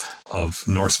of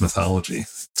Norse mythology.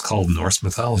 It's called Norse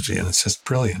mythology, and it's just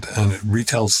brilliant. And it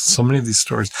retells so many of these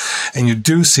stories. And you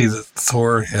do see that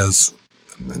Thor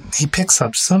he picks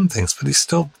up some things, but he's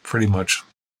still pretty much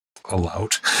a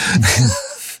lout.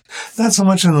 Not so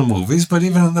much in the movies, but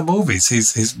even in the movies, he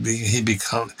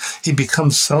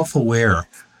becomes self-aware.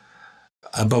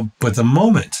 But the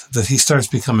moment that he starts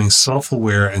becoming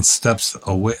self-aware and steps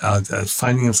away,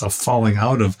 finding himself falling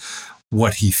out of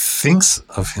what he thinks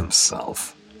of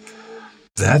himself,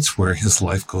 that's where his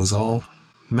life goes all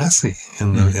messy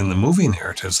in the movie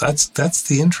narratives. That's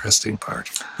the interesting part.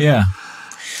 Yeah.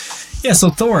 So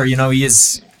Thor,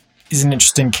 he's an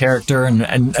interesting character,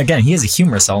 and again, he has a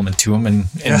humorous element to him, and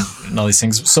all these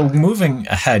things. So moving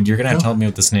ahead, you're gonna have to help me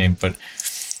with this name, but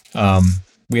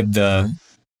we have the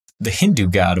Hindu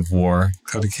god of war,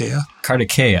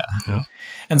 Kartikeya. Yeah.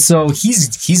 And so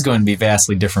he's going to be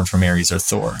vastly different from Ares or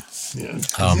Thor.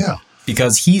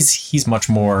 Because he's much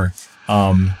more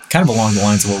kind of along the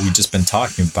lines of what we've just been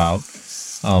talking about.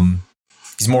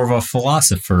 He's more of a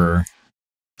philosopher.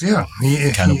 Yeah,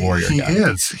 kind of warrior guy. He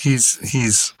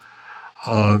is.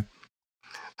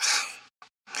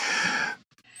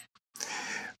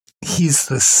 He's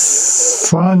the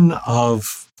son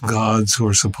of gods who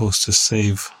are supposed to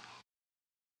save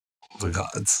the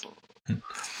gods.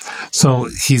 So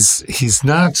he's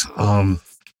not.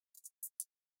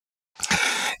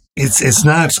 It's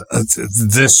not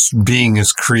this being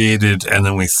is created and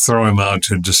then we throw him out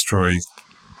to destroy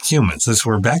humans.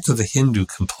 We're back to the Hindu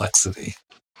complexity.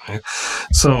 Right?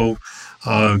 So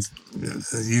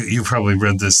you probably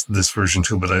read this version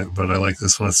too, but I like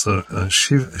this one. So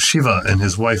Shiva and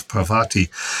his wife Parvati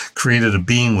created a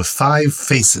being with 5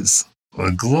 faces.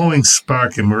 A glowing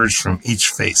spark emerged from each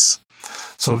face.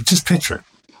 So just picture it.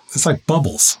 It's like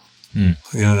bubbles. And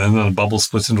then a bubble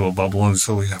splits into a bubble, and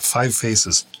so we have 5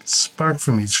 faces. Spark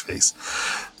from each face.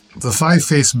 The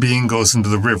 5-face being goes into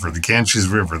the river, the Ganges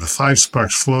River. The 5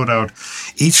 sparks float out,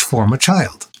 each form a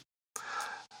child.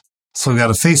 So we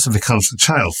got a face that becomes a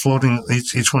child, floating,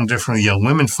 each one different. Young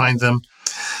women find them,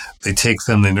 they take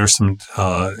them, they nurse them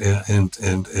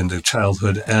into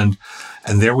childhood, and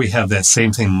there we have that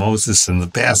same thing. Moses in the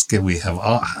basket. We have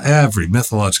every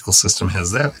mythological system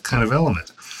has that kind of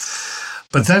element.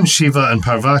 But then Shiva and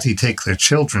Parvati take their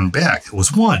children back. It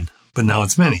was 1, but now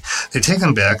it's many. They take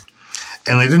them back,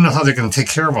 and they didn't know how they're going to take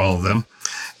care of all of them.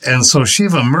 And so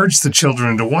Shiva merged the children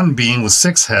into one being with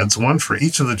 6 heads, 1 for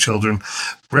each of the children,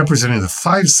 representing the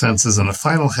 5 senses, and a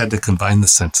final head to combine the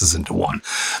senses into 1.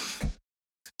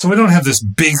 So we don't have this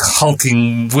big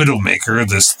hulking widowmaker,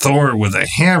 this Thor with a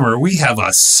hammer. We have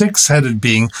a 6-headed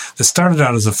being that started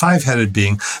out as a 5-headed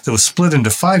being that was split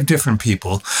into 5 different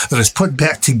people that is put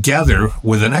back together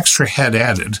with an extra head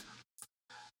added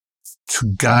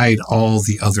to guide all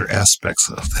the other aspects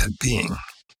of that being.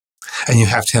 And you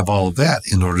have to have all of that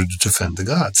in order to defend the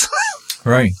gods.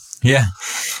 Right. Yeah.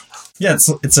 Yeah.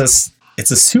 It's a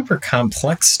super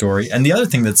complex story. And the other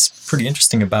thing that's pretty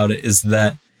interesting about it is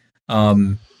that,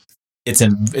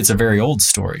 it's a very old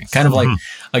story, kind of like,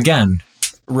 again,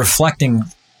 reflecting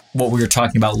what we were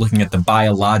talking about, looking at the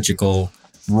biological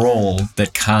role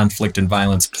that conflict and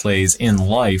violence plays in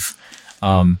life.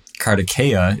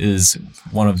 Kartikeya is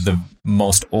one of the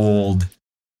most old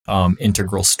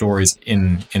integral stories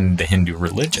in the Hindu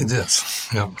religion. It is.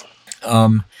 Yeah.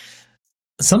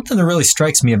 Something that really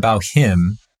strikes me about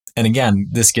him, and again,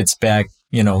 this gets back,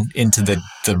 into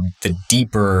the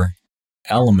deeper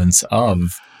elements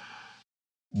of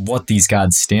what these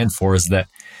gods stand for, is that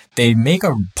they make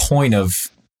a point of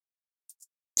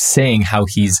saying how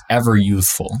he's ever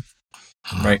youthful,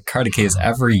 right? Kartikeya is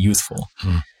ever youthful.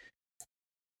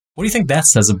 What do you think that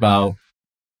says about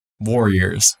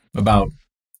warriors, about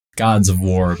gods of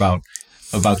war, about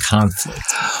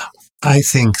conflict? I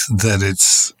think that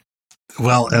it's,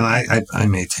 well, and I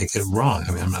may take it wrong.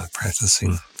 I mean, I'm not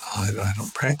practicing, I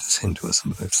don't practice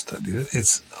Hinduism, but I've studied it.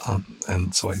 It's,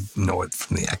 and so I know it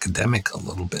from the academic a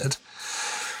little bit.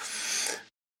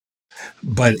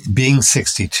 But being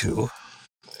 62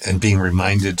 and being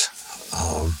reminded,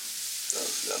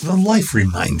 the life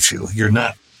reminds you, you're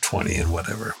not 20 and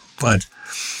whatever. But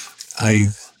I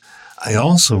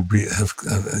also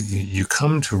you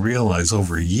come to realize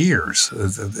over years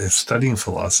of studying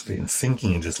philosophy and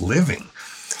thinking and just living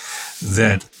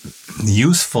that the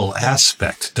youthful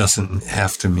aspect doesn't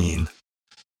have to mean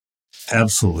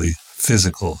absolutely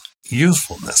physical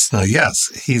youthfulness. Now, yes,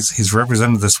 he's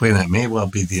represented this way, and that may well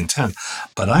be the intent.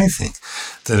 But I think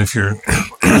that if you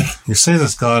say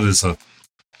this God is a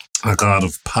God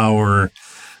of power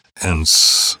and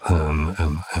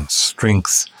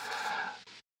strength,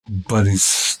 but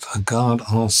he's a God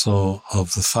also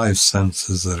of the 5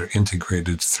 senses that are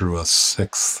integrated through a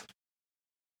 6th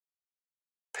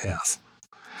path.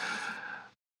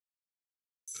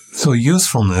 So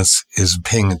youthfulness is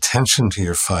paying attention to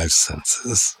your 5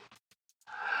 senses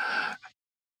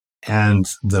and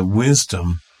the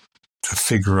wisdom to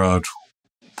figure out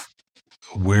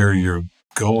where you're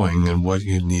going and what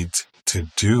you need to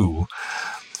do.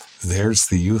 There's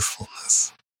the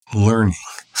youthfulness. Learning.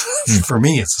 For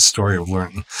me, it's a story of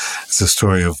learning. It's a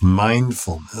story of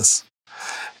mindfulness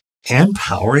and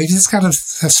power. He just got a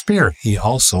spear. He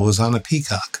also is on a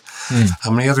peacock.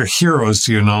 How many other heroes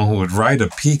do you know who would ride a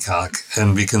peacock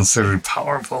and be considered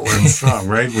powerful and strong,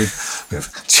 right? We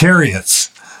have chariots.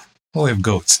 Well, we have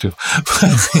goats too.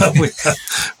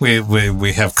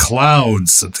 we have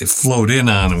clouds that they float in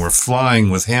on, and we're flying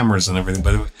with hammers and everything.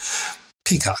 But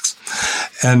peacocks,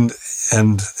 and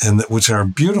which are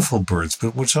beautiful birds,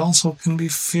 but which also can be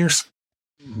fierce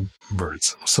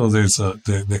birds. So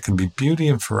there can be beauty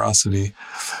and ferocity.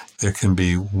 There can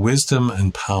be wisdom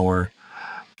and power,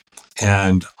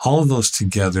 and all of those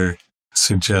together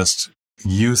suggest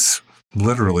youth,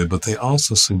 literally, but they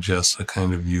also suggest a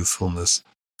kind of youthfulness,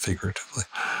 figuratively.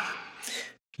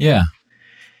 Yeah.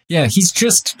 He's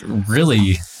just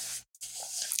really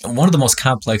one of the most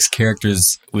complex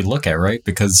characters we look at, right?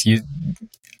 Because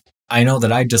I know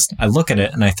that I look at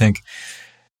it and I think,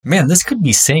 man, this could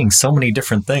be saying so many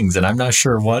different things, and I'm not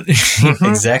sure what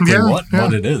exactly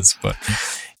what it is. But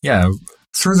yeah.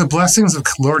 Through the blessings of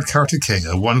Lord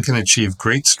Kartikeya, one can achieve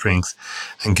great strength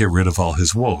and get rid of all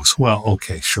his woes. Well,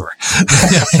 okay, sure.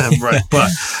 Right.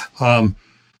 But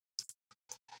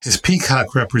his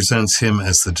peacock represents him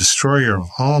as the destroyer of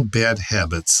all bad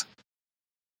habits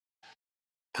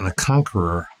and a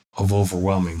conqueror of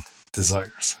overwhelming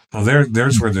desires. Now,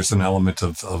 there's where there's an element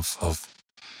of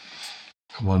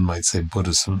one might say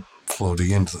Buddhism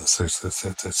floating into this. There's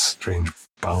that strange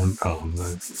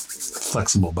the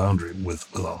flexible boundary with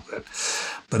all that.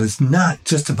 But it's not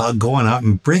just about going out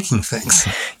and breaking things.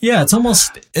 Yeah, it's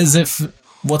almost as if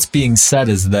what's being said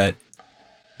is that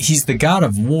he's the god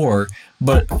of war,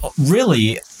 but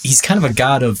really he's kind of a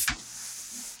god of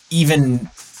even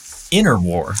inner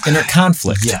war, inner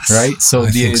conflict, yes, right? So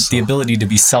the ability to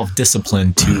be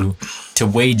self-disciplined, to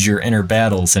wage your inner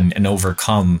battles and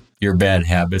overcome your bad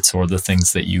habits or the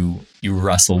things that you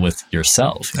wrestle with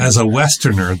yourself. As a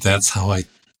Westerner, that's how I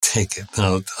take it.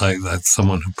 Now, that's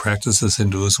someone who practices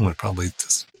Hinduism would probably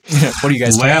just what are you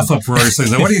guys laugh uproariously.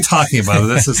 What are you talking about?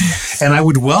 And I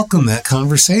would welcome that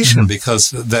conversation because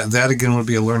that again would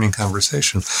be a learning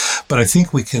conversation. But I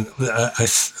think we can.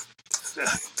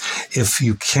 If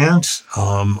you can't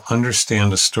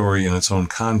understand a story in its own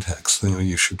context, then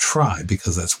you should try,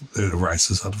 because it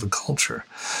arises out of a culture.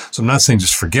 So I'm not saying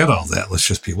just forget all that. Let's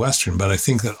just be Western. But I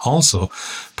think that also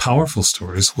powerful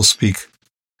stories will speak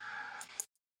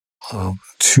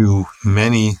to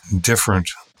many different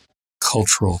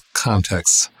cultural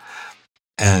contexts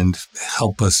and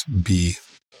help us be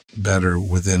better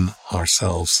within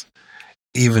ourselves,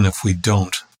 even if we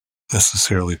don't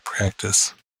necessarily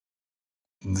practice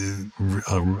the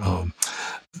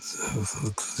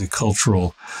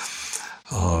cultural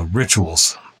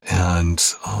rituals and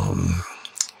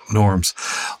norms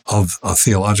of a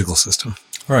theological system.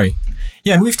 Right.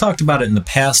 Yeah, and we've talked about it in the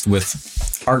past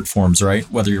with art forms, right?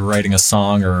 Whether you're writing a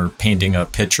song or painting a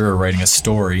picture or writing a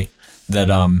story, that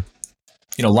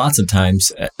lots of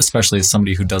times, especially as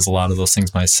somebody who does a lot of those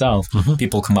things myself,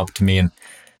 people come up to me and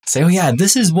say, "Oh yeah,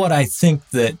 this is what I think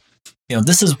that,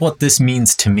 this is what this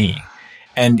means to me."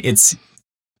 And it's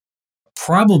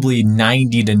probably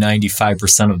 90 to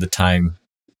 95% of the time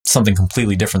something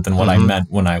completely different than what I meant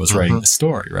when I was writing the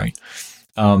story, right?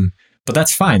 But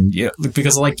that's fine,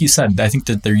 because like you said, I think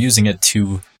that they're using it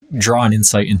to draw an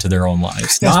insight into their own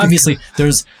lives. Now, obviously,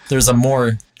 there's a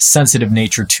more sensitive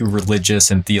nature to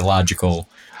religious and theological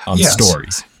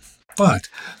stories. But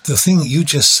the thing you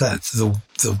just said,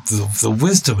 the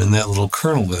wisdom in that little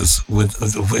kernel is,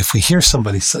 if we hear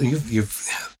somebody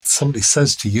somebody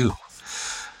says to you,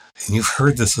 and you've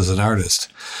heard this as an artist,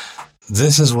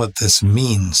 this is what this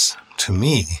means to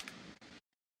me.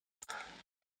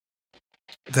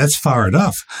 That's far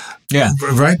enough. Yeah.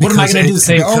 Right? What am I going to do?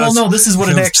 Say, no, this is what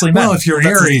it actually meant. Well, if you're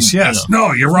Aries, yes.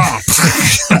 No, you're wrong.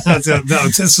 No,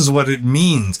 this is what it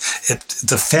means.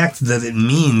 The fact that it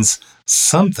means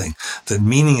something, that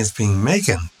meaning is being made.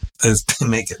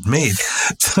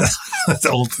 The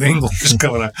old English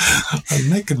going on. I'm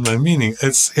making my meaning.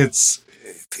 I think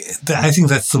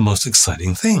that's the most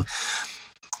exciting thing.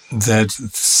 That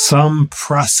some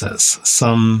process,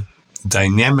 some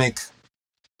dynamic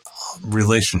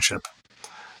relationship,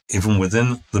 even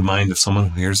within the mind of someone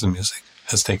who hears the music,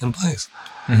 has taken place.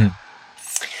 Mm-hmm.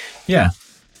 Yeah.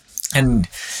 And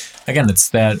again, it's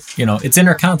that, it's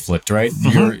inner conflict, right?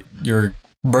 Mm-hmm. You're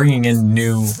bringing in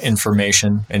new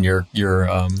information, and you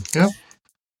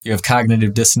have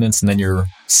cognitive dissonance, and then you're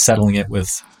settling it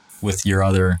with with your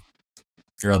other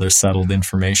settled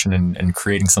information and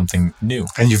creating something new.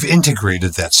 And you've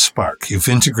integrated that spark. You've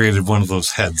integrated one of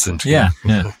those heads into yeah.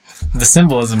 The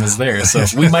symbolism is there. So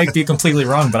we might be completely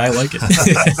wrong, but I like it.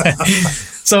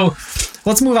 So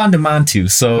let's move on to Montu.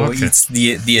 So it's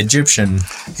the Egyptian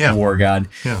war god.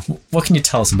 Yeah. What can you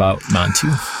tell us about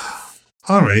Montu?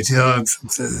 All right.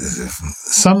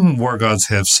 Some war gods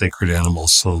have sacred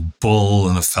animals, so bull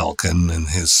and a falcon in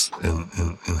his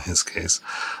case.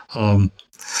 I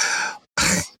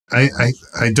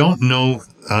don't know,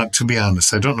 to be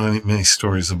honest, I don't know many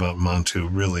stories about Montu,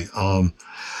 really.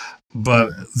 But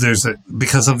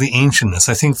because of the ancientness,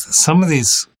 I think some of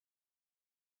these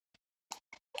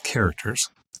characters,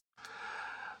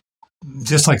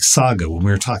 just like Saga, when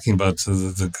we were talking about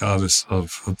the goddess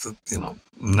of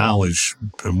knowledge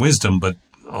and wisdom, but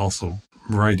also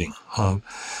writing,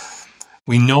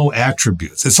 we know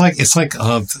attributes. It's like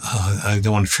I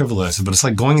don't want to trivialize it, but it's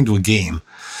like going into a game,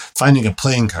 finding a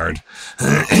playing card.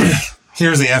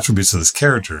 Here's the attributes of this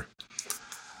character.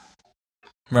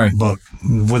 Right. But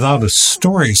without a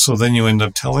story, so then you end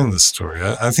up telling the story.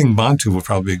 I think Montu would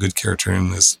probably be a good character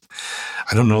in this.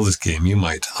 I don't know this game. You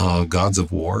might. Gods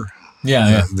of War.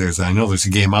 Yeah. I know there's a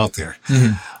game out there.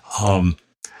 Mm-hmm.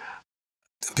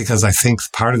 Because I think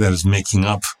part of that is making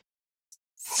up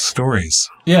stories.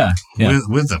 Yeah.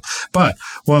 With them. But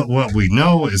what we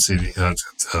know is a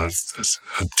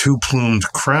two-plumed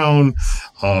crown,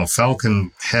 a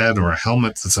falcon head, or a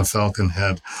helmet that's a falcon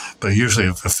head, but usually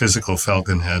a physical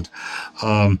falcon head.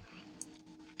 Well,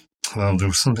 there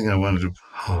was something I wanted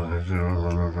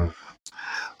to...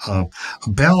 a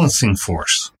balancing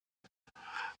force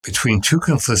between two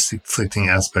conflicting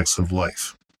aspects of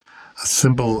life, a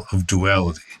symbol of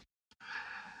duality,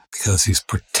 because he's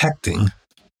protecting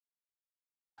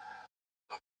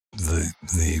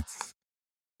the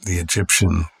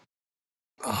Egyptian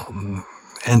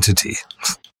entity,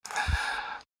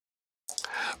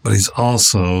 but he's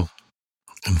also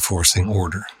enforcing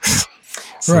order.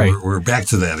 So right. We're back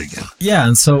to that again. Yeah,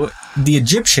 and so the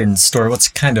Egyptian story,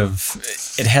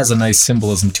 it has a nice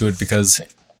symbolism to it because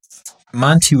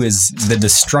Montu is the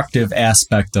destructive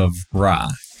aspect of Ra.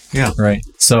 Yeah. Right.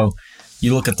 So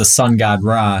you look at the sun god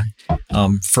Ra.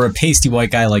 For a pasty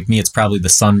white guy like me, it's probably the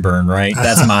sunburn, right?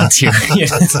 That's Montu.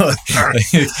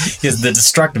 Is the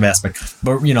destructive aspect.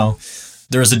 But,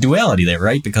 there's a duality there,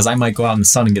 right? Because I might go out in the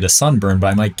sun and get a sunburn, but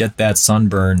I might get that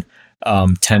sunburn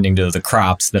tending to the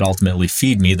crops that ultimately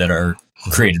feed me that are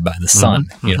created by the sun,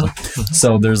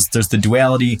 So there's the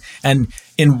duality. And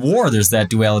in war, there's that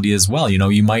duality as well.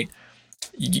 You might...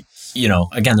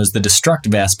 again, there's the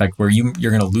destructive aspect where you're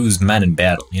going to lose men in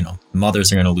battle.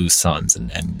 Mothers are going to lose sons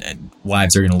and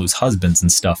wives are going to lose husbands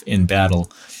and stuff in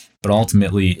battle. But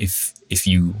ultimately, if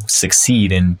you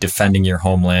succeed in defending your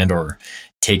homeland or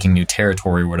taking new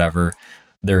territory or whatever,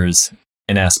 there's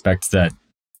an aspect that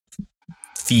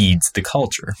feeds the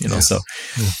culture, Yes. So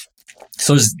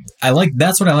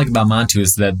that's what I like about Montu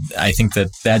is that I think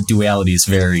that duality is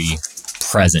very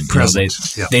present.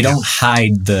 They don't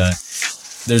hide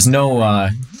there's no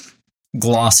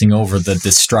glossing over the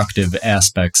destructive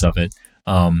aspects of it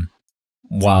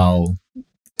while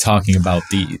talking about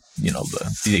the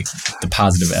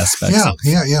positive aspects.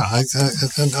 Yeah.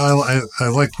 I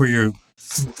like where you're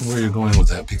going with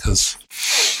that because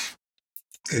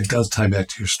it does tie back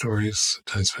to your stories. It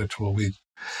ties back to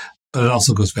but it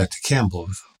also goes back to Campbell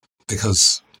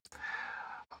because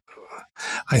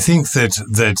I think that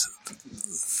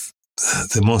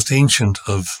the most ancient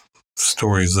of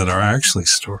stories that are actually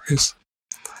stories,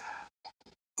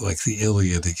 like the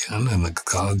Iliad again, and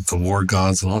the war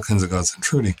gods and all kinds of gods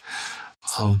intruding.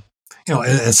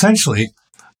 Essentially,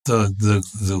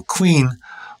 the queen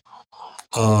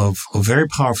of a very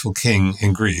powerful king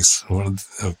in Greece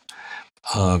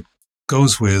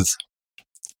goes with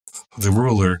the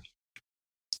ruler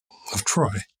of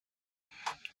Troy.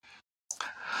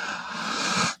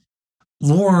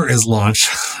 War is launched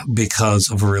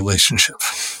because of a relationship.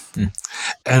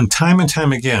 And time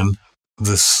again,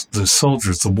 the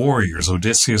soldiers, the warriors,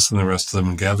 Odysseus and the rest of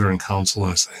them gather in council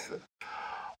and say,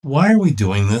 why are we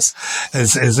doing this?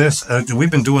 Is this,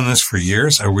 we've been doing this for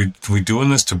years. Are we doing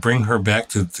this to bring her back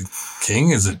to the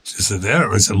king? Is it that,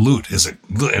 or is it loot?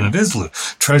 And it is loot.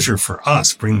 Treasure for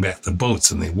us. Bring back the boats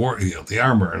and the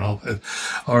armor and all that.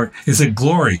 Or is it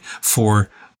glory for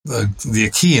the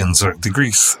Achaeans or the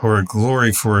Greeks, or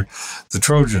glory for the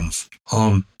Trojans?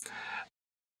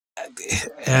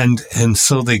 And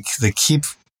so they keep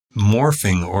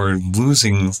morphing or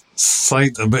losing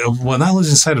sight of, well, not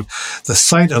losing sight of, the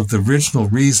sight of the original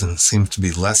reason seems to be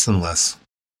less and less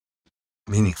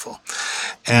meaningful.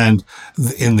 And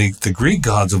in the Greek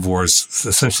gods of war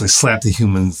essentially slap the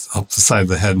humans up the side of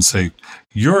the head and say,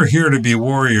 you're here to be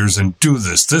warriors and do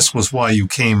this. This was why you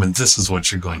came, and this is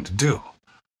what you're going to do.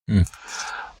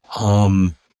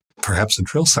 Perhaps a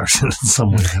drill sergeant in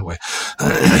some way that way.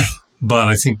 But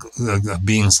I think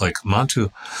beings like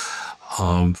Mantu,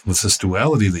 with this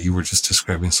duality that you were just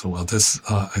describing so well,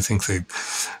 I think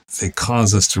they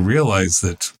cause us to realize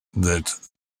that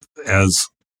as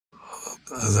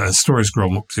stories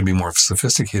grow to be more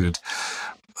sophisticated,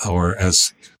 or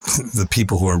as the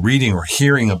people who are reading or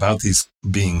hearing about these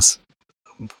beings,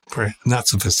 not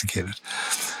sophisticated,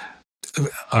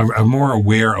 are more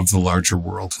aware of the larger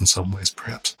world in some ways,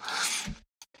 perhaps.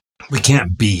 We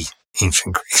can't be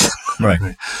ancient Greeks.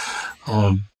 Right.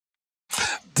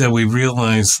 That we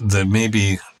realize that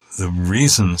maybe the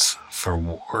reasons for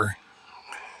war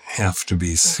have to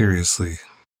be seriously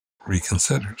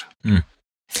reconsidered.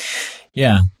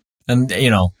 Yeah. And,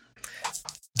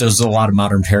 there's a lot of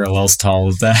modern parallels to all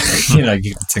of that. You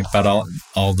can think about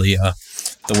all the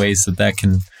ways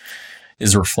that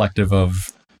is reflective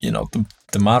of,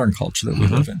 the modern culture that we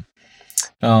live in.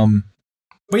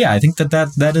 But yeah, I think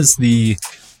that is the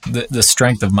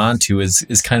strength of Mantu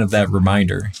is kind of that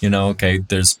reminder, okay,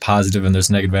 there's positive and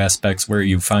there's negative aspects. Where are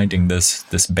you finding this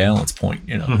balance point,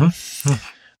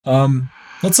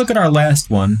 Let's look at our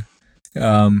last one,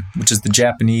 which is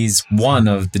one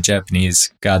of the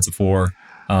Japanese gods of war,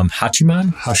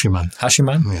 Hachiman.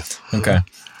 Yeah. Okay.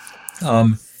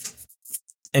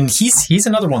 And he's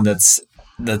another one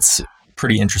that's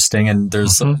pretty interesting, and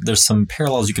there's some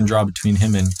parallels you can draw between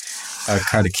him and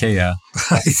Kartikeya.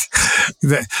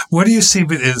 What do you see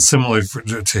is similar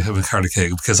to him and Kartikeya?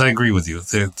 Because I agree with you.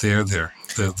 They're there.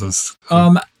 Those.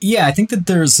 Yeah, I think that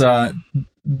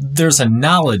there's a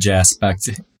knowledge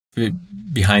aspect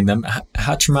behind them.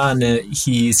 Hachiman,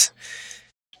 he's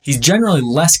generally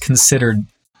less considered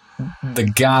the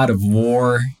god of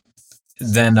war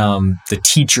than the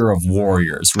teacher of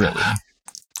warriors, really.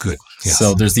 Good. Yes.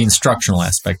 So there's the instructional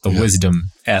aspect, the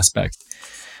wisdom aspect.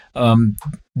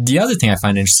 The other thing I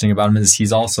find interesting about him is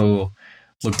he's also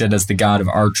looked at as the god of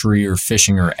archery or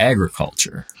fishing or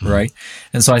agriculture, right?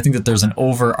 And so I think that there's an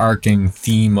overarching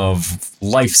theme of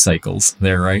life cycles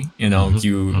there, right?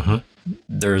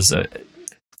 There's a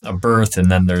birth,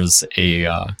 and then there's a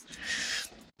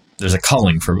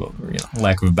culling, for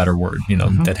lack of a better word,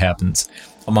 that happens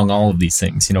among all of these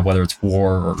things, whether it's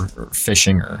war or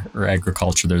fishing or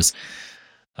agriculture. There's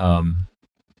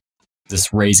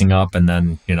this raising up, and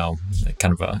then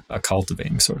kind of a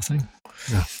cultivating sort of thing.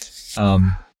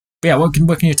 What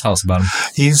can you tell us about him?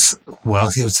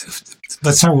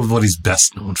 Let's start with what he's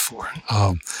best known for,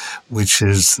 which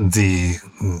is the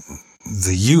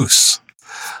use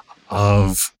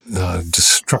of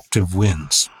destructive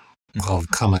winds called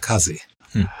kamikaze,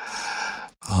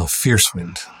 fierce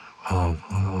wind,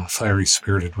 fiery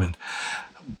spirited wind,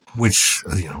 which,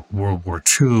 World War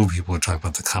II, people would talk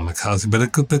about the kamikaze, but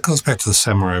it goes back to the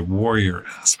samurai warrior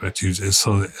aspect.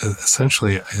 So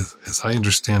essentially, as I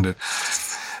understand it,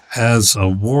 as a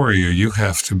warrior, you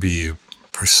have to be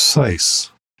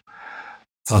precise.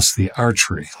 Thus, the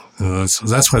archery. So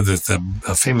that's why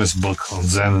the famous book called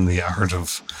Zen and the Art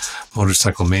of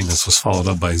Motorcycle Maintenance was followed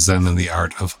up by Zen and the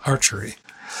Art of Archery.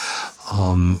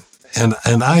 And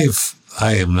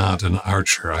I am not an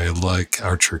archer. I like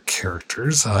archer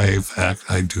characters. I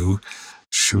do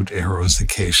shoot arrows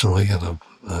occasionally in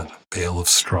a bale of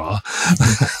straw.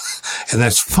 And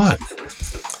that's fun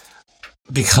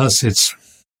because it's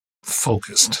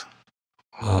focused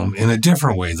in a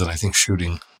different way than I think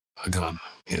shooting a gun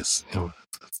is. I've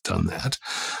done that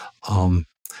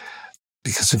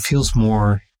because it feels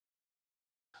more.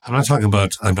 I'm not talking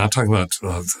about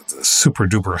super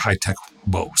duper high tech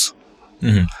bows.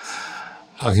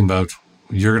 Talking about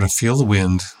you're going to feel the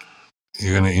wind.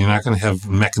 You're not going to have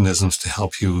mechanisms to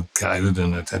help you guide it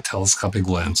in a telescopic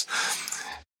lens.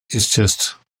 It's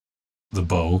just the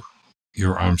bow,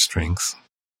 your arm strength,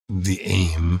 the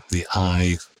aim, the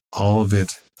eye, all of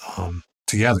it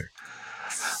together.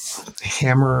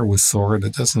 Hammer with sword,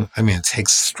 it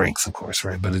takes strength, of course,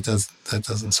 right? But that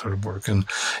doesn't sort of work. And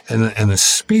a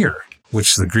spear,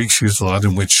 which the Greeks used a lot,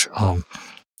 in which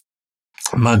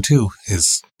Mantu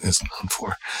is known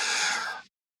for.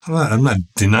 I'm not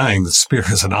denying the spear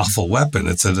is an awful weapon.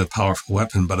 It's a powerful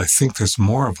weapon, but I think there's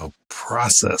more of a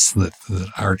process that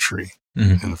archery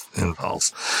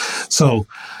involves. So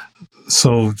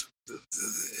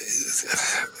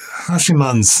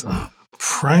Hachiman's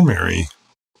primary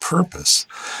purpose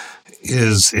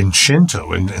is in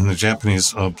Shinto, in the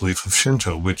Japanese belief of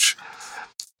Shinto, which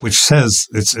says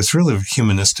it's really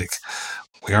humanistic,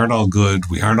 We aren't all good.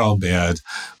 We aren't all bad.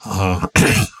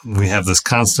 We have this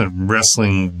constant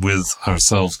wrestling with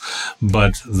ourselves.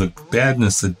 But the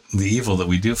badness, the evil that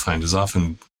we do find is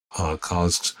often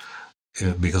caused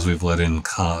because we've let in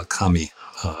kami,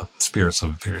 spirits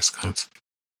of various kinds,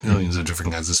 millions of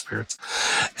different kinds of spirits.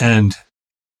 And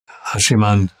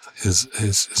Hachiman,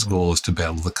 his goal is to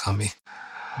battle the kami.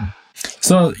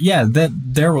 So yeah,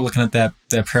 there we're looking at that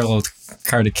parallel with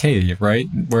Kardikeya, right?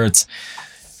 Where it's,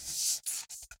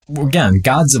 again,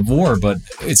 gods of war, but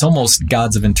it's almost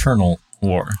gods of internal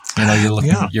war.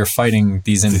 You're fighting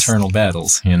these internal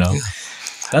battles,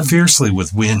 That's fiercely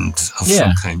with wind of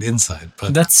some kind inside.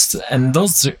 But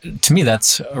to me,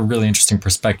 that's a really interesting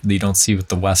perspective that you don't see with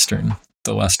the Western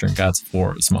gods of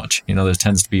war as much. There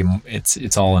tends to be,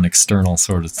 it's all an external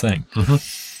sort of thing.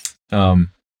 Mm-hmm.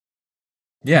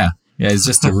 Yeah, he's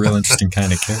just a real interesting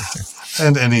kind of character.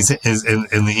 And he's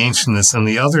in the ancientness and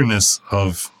the otherness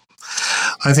of,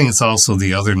 I think it's also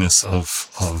the otherness of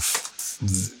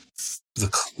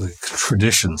the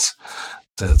traditions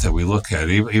that we look at.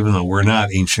 Even though we're not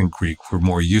ancient Greek, we're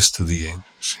more used to the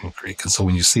ancient Greek. And so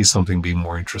when you see something being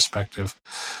more introspective,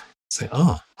 say,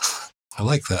 oh, I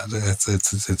like that.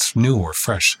 It's new or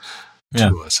fresh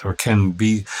to us, or can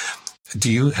be.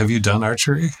 Have you done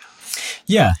archery?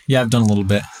 Yeah, I've done a little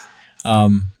bit.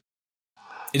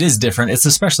 It is different. It's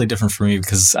especially different for me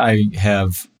because I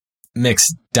have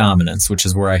mixed dominance, which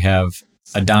is where I have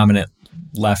a dominant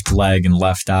left leg and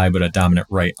left eye, but a dominant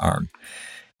right arm,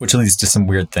 which leads to some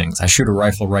weird things. I shoot a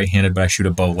rifle right-handed, but I shoot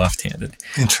a bow left-handed.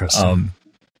 Interesting.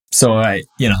 So I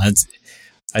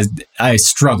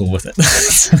struggle with it.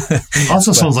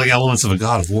 Also sounds like elements of a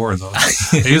god of war, though.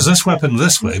 I use this weapon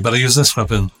this way, but I use this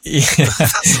weapon. Yeah.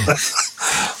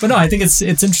 But no, I think it's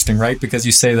interesting, right? Because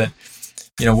you say that,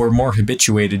 we're more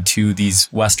habituated to these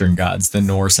Western gods, the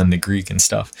Norse and the Greek and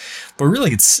stuff. But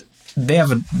really, they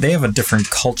have a different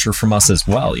culture from us as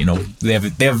well. They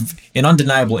have an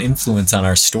undeniable influence on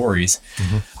our stories.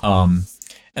 Mm-hmm.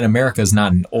 And America is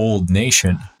not an old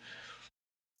nation.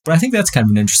 But I think that's kind of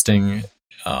an interesting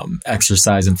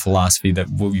exercise in philosophy that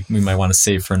we might want to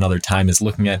save for another time, is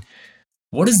looking at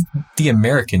what is the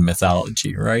American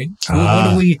mythology, right?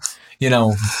 What do we,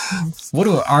 what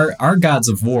do our gods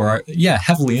of war are,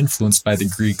 heavily influenced by the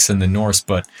Greeks and the Norse,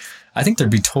 but I think there'd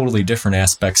be totally different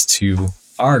aspects to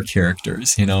our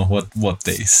characters, what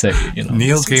they say.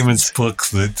 Neil Gaiman's book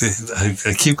that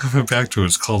I keep coming back to,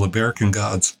 it's called American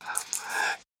Gods.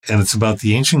 And it's about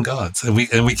the ancient gods. And we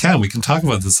can talk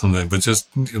about this someday, but just,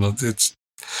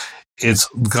 it's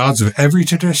gods of every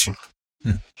tradition,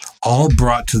 all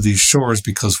brought to these shores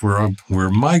because we're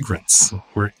migrants,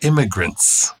 we're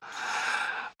immigrants.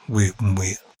 We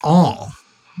all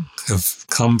have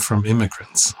come from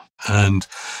immigrants, and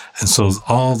so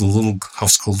all the little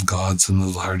household gods and the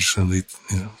large and the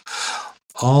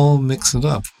all mix it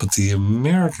up. But the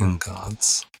American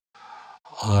gods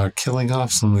are killing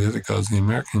off some of the other gods. The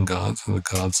American gods are the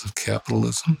gods of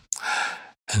capitalism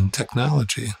and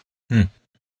technology.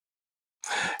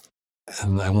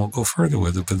 And I won't go further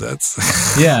with it, but that's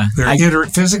there are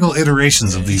physical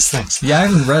iterations of these things. Yeah, I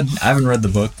haven't read the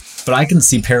book, but I can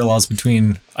see parallels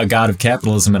between a god of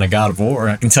capitalism and a god of war.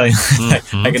 I can tell you,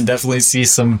 I can definitely see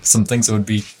some things that would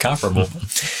be comparable.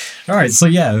 All right, so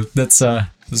it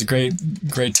was a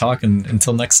great talk, and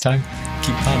until next time,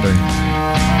 keep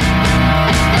pondering.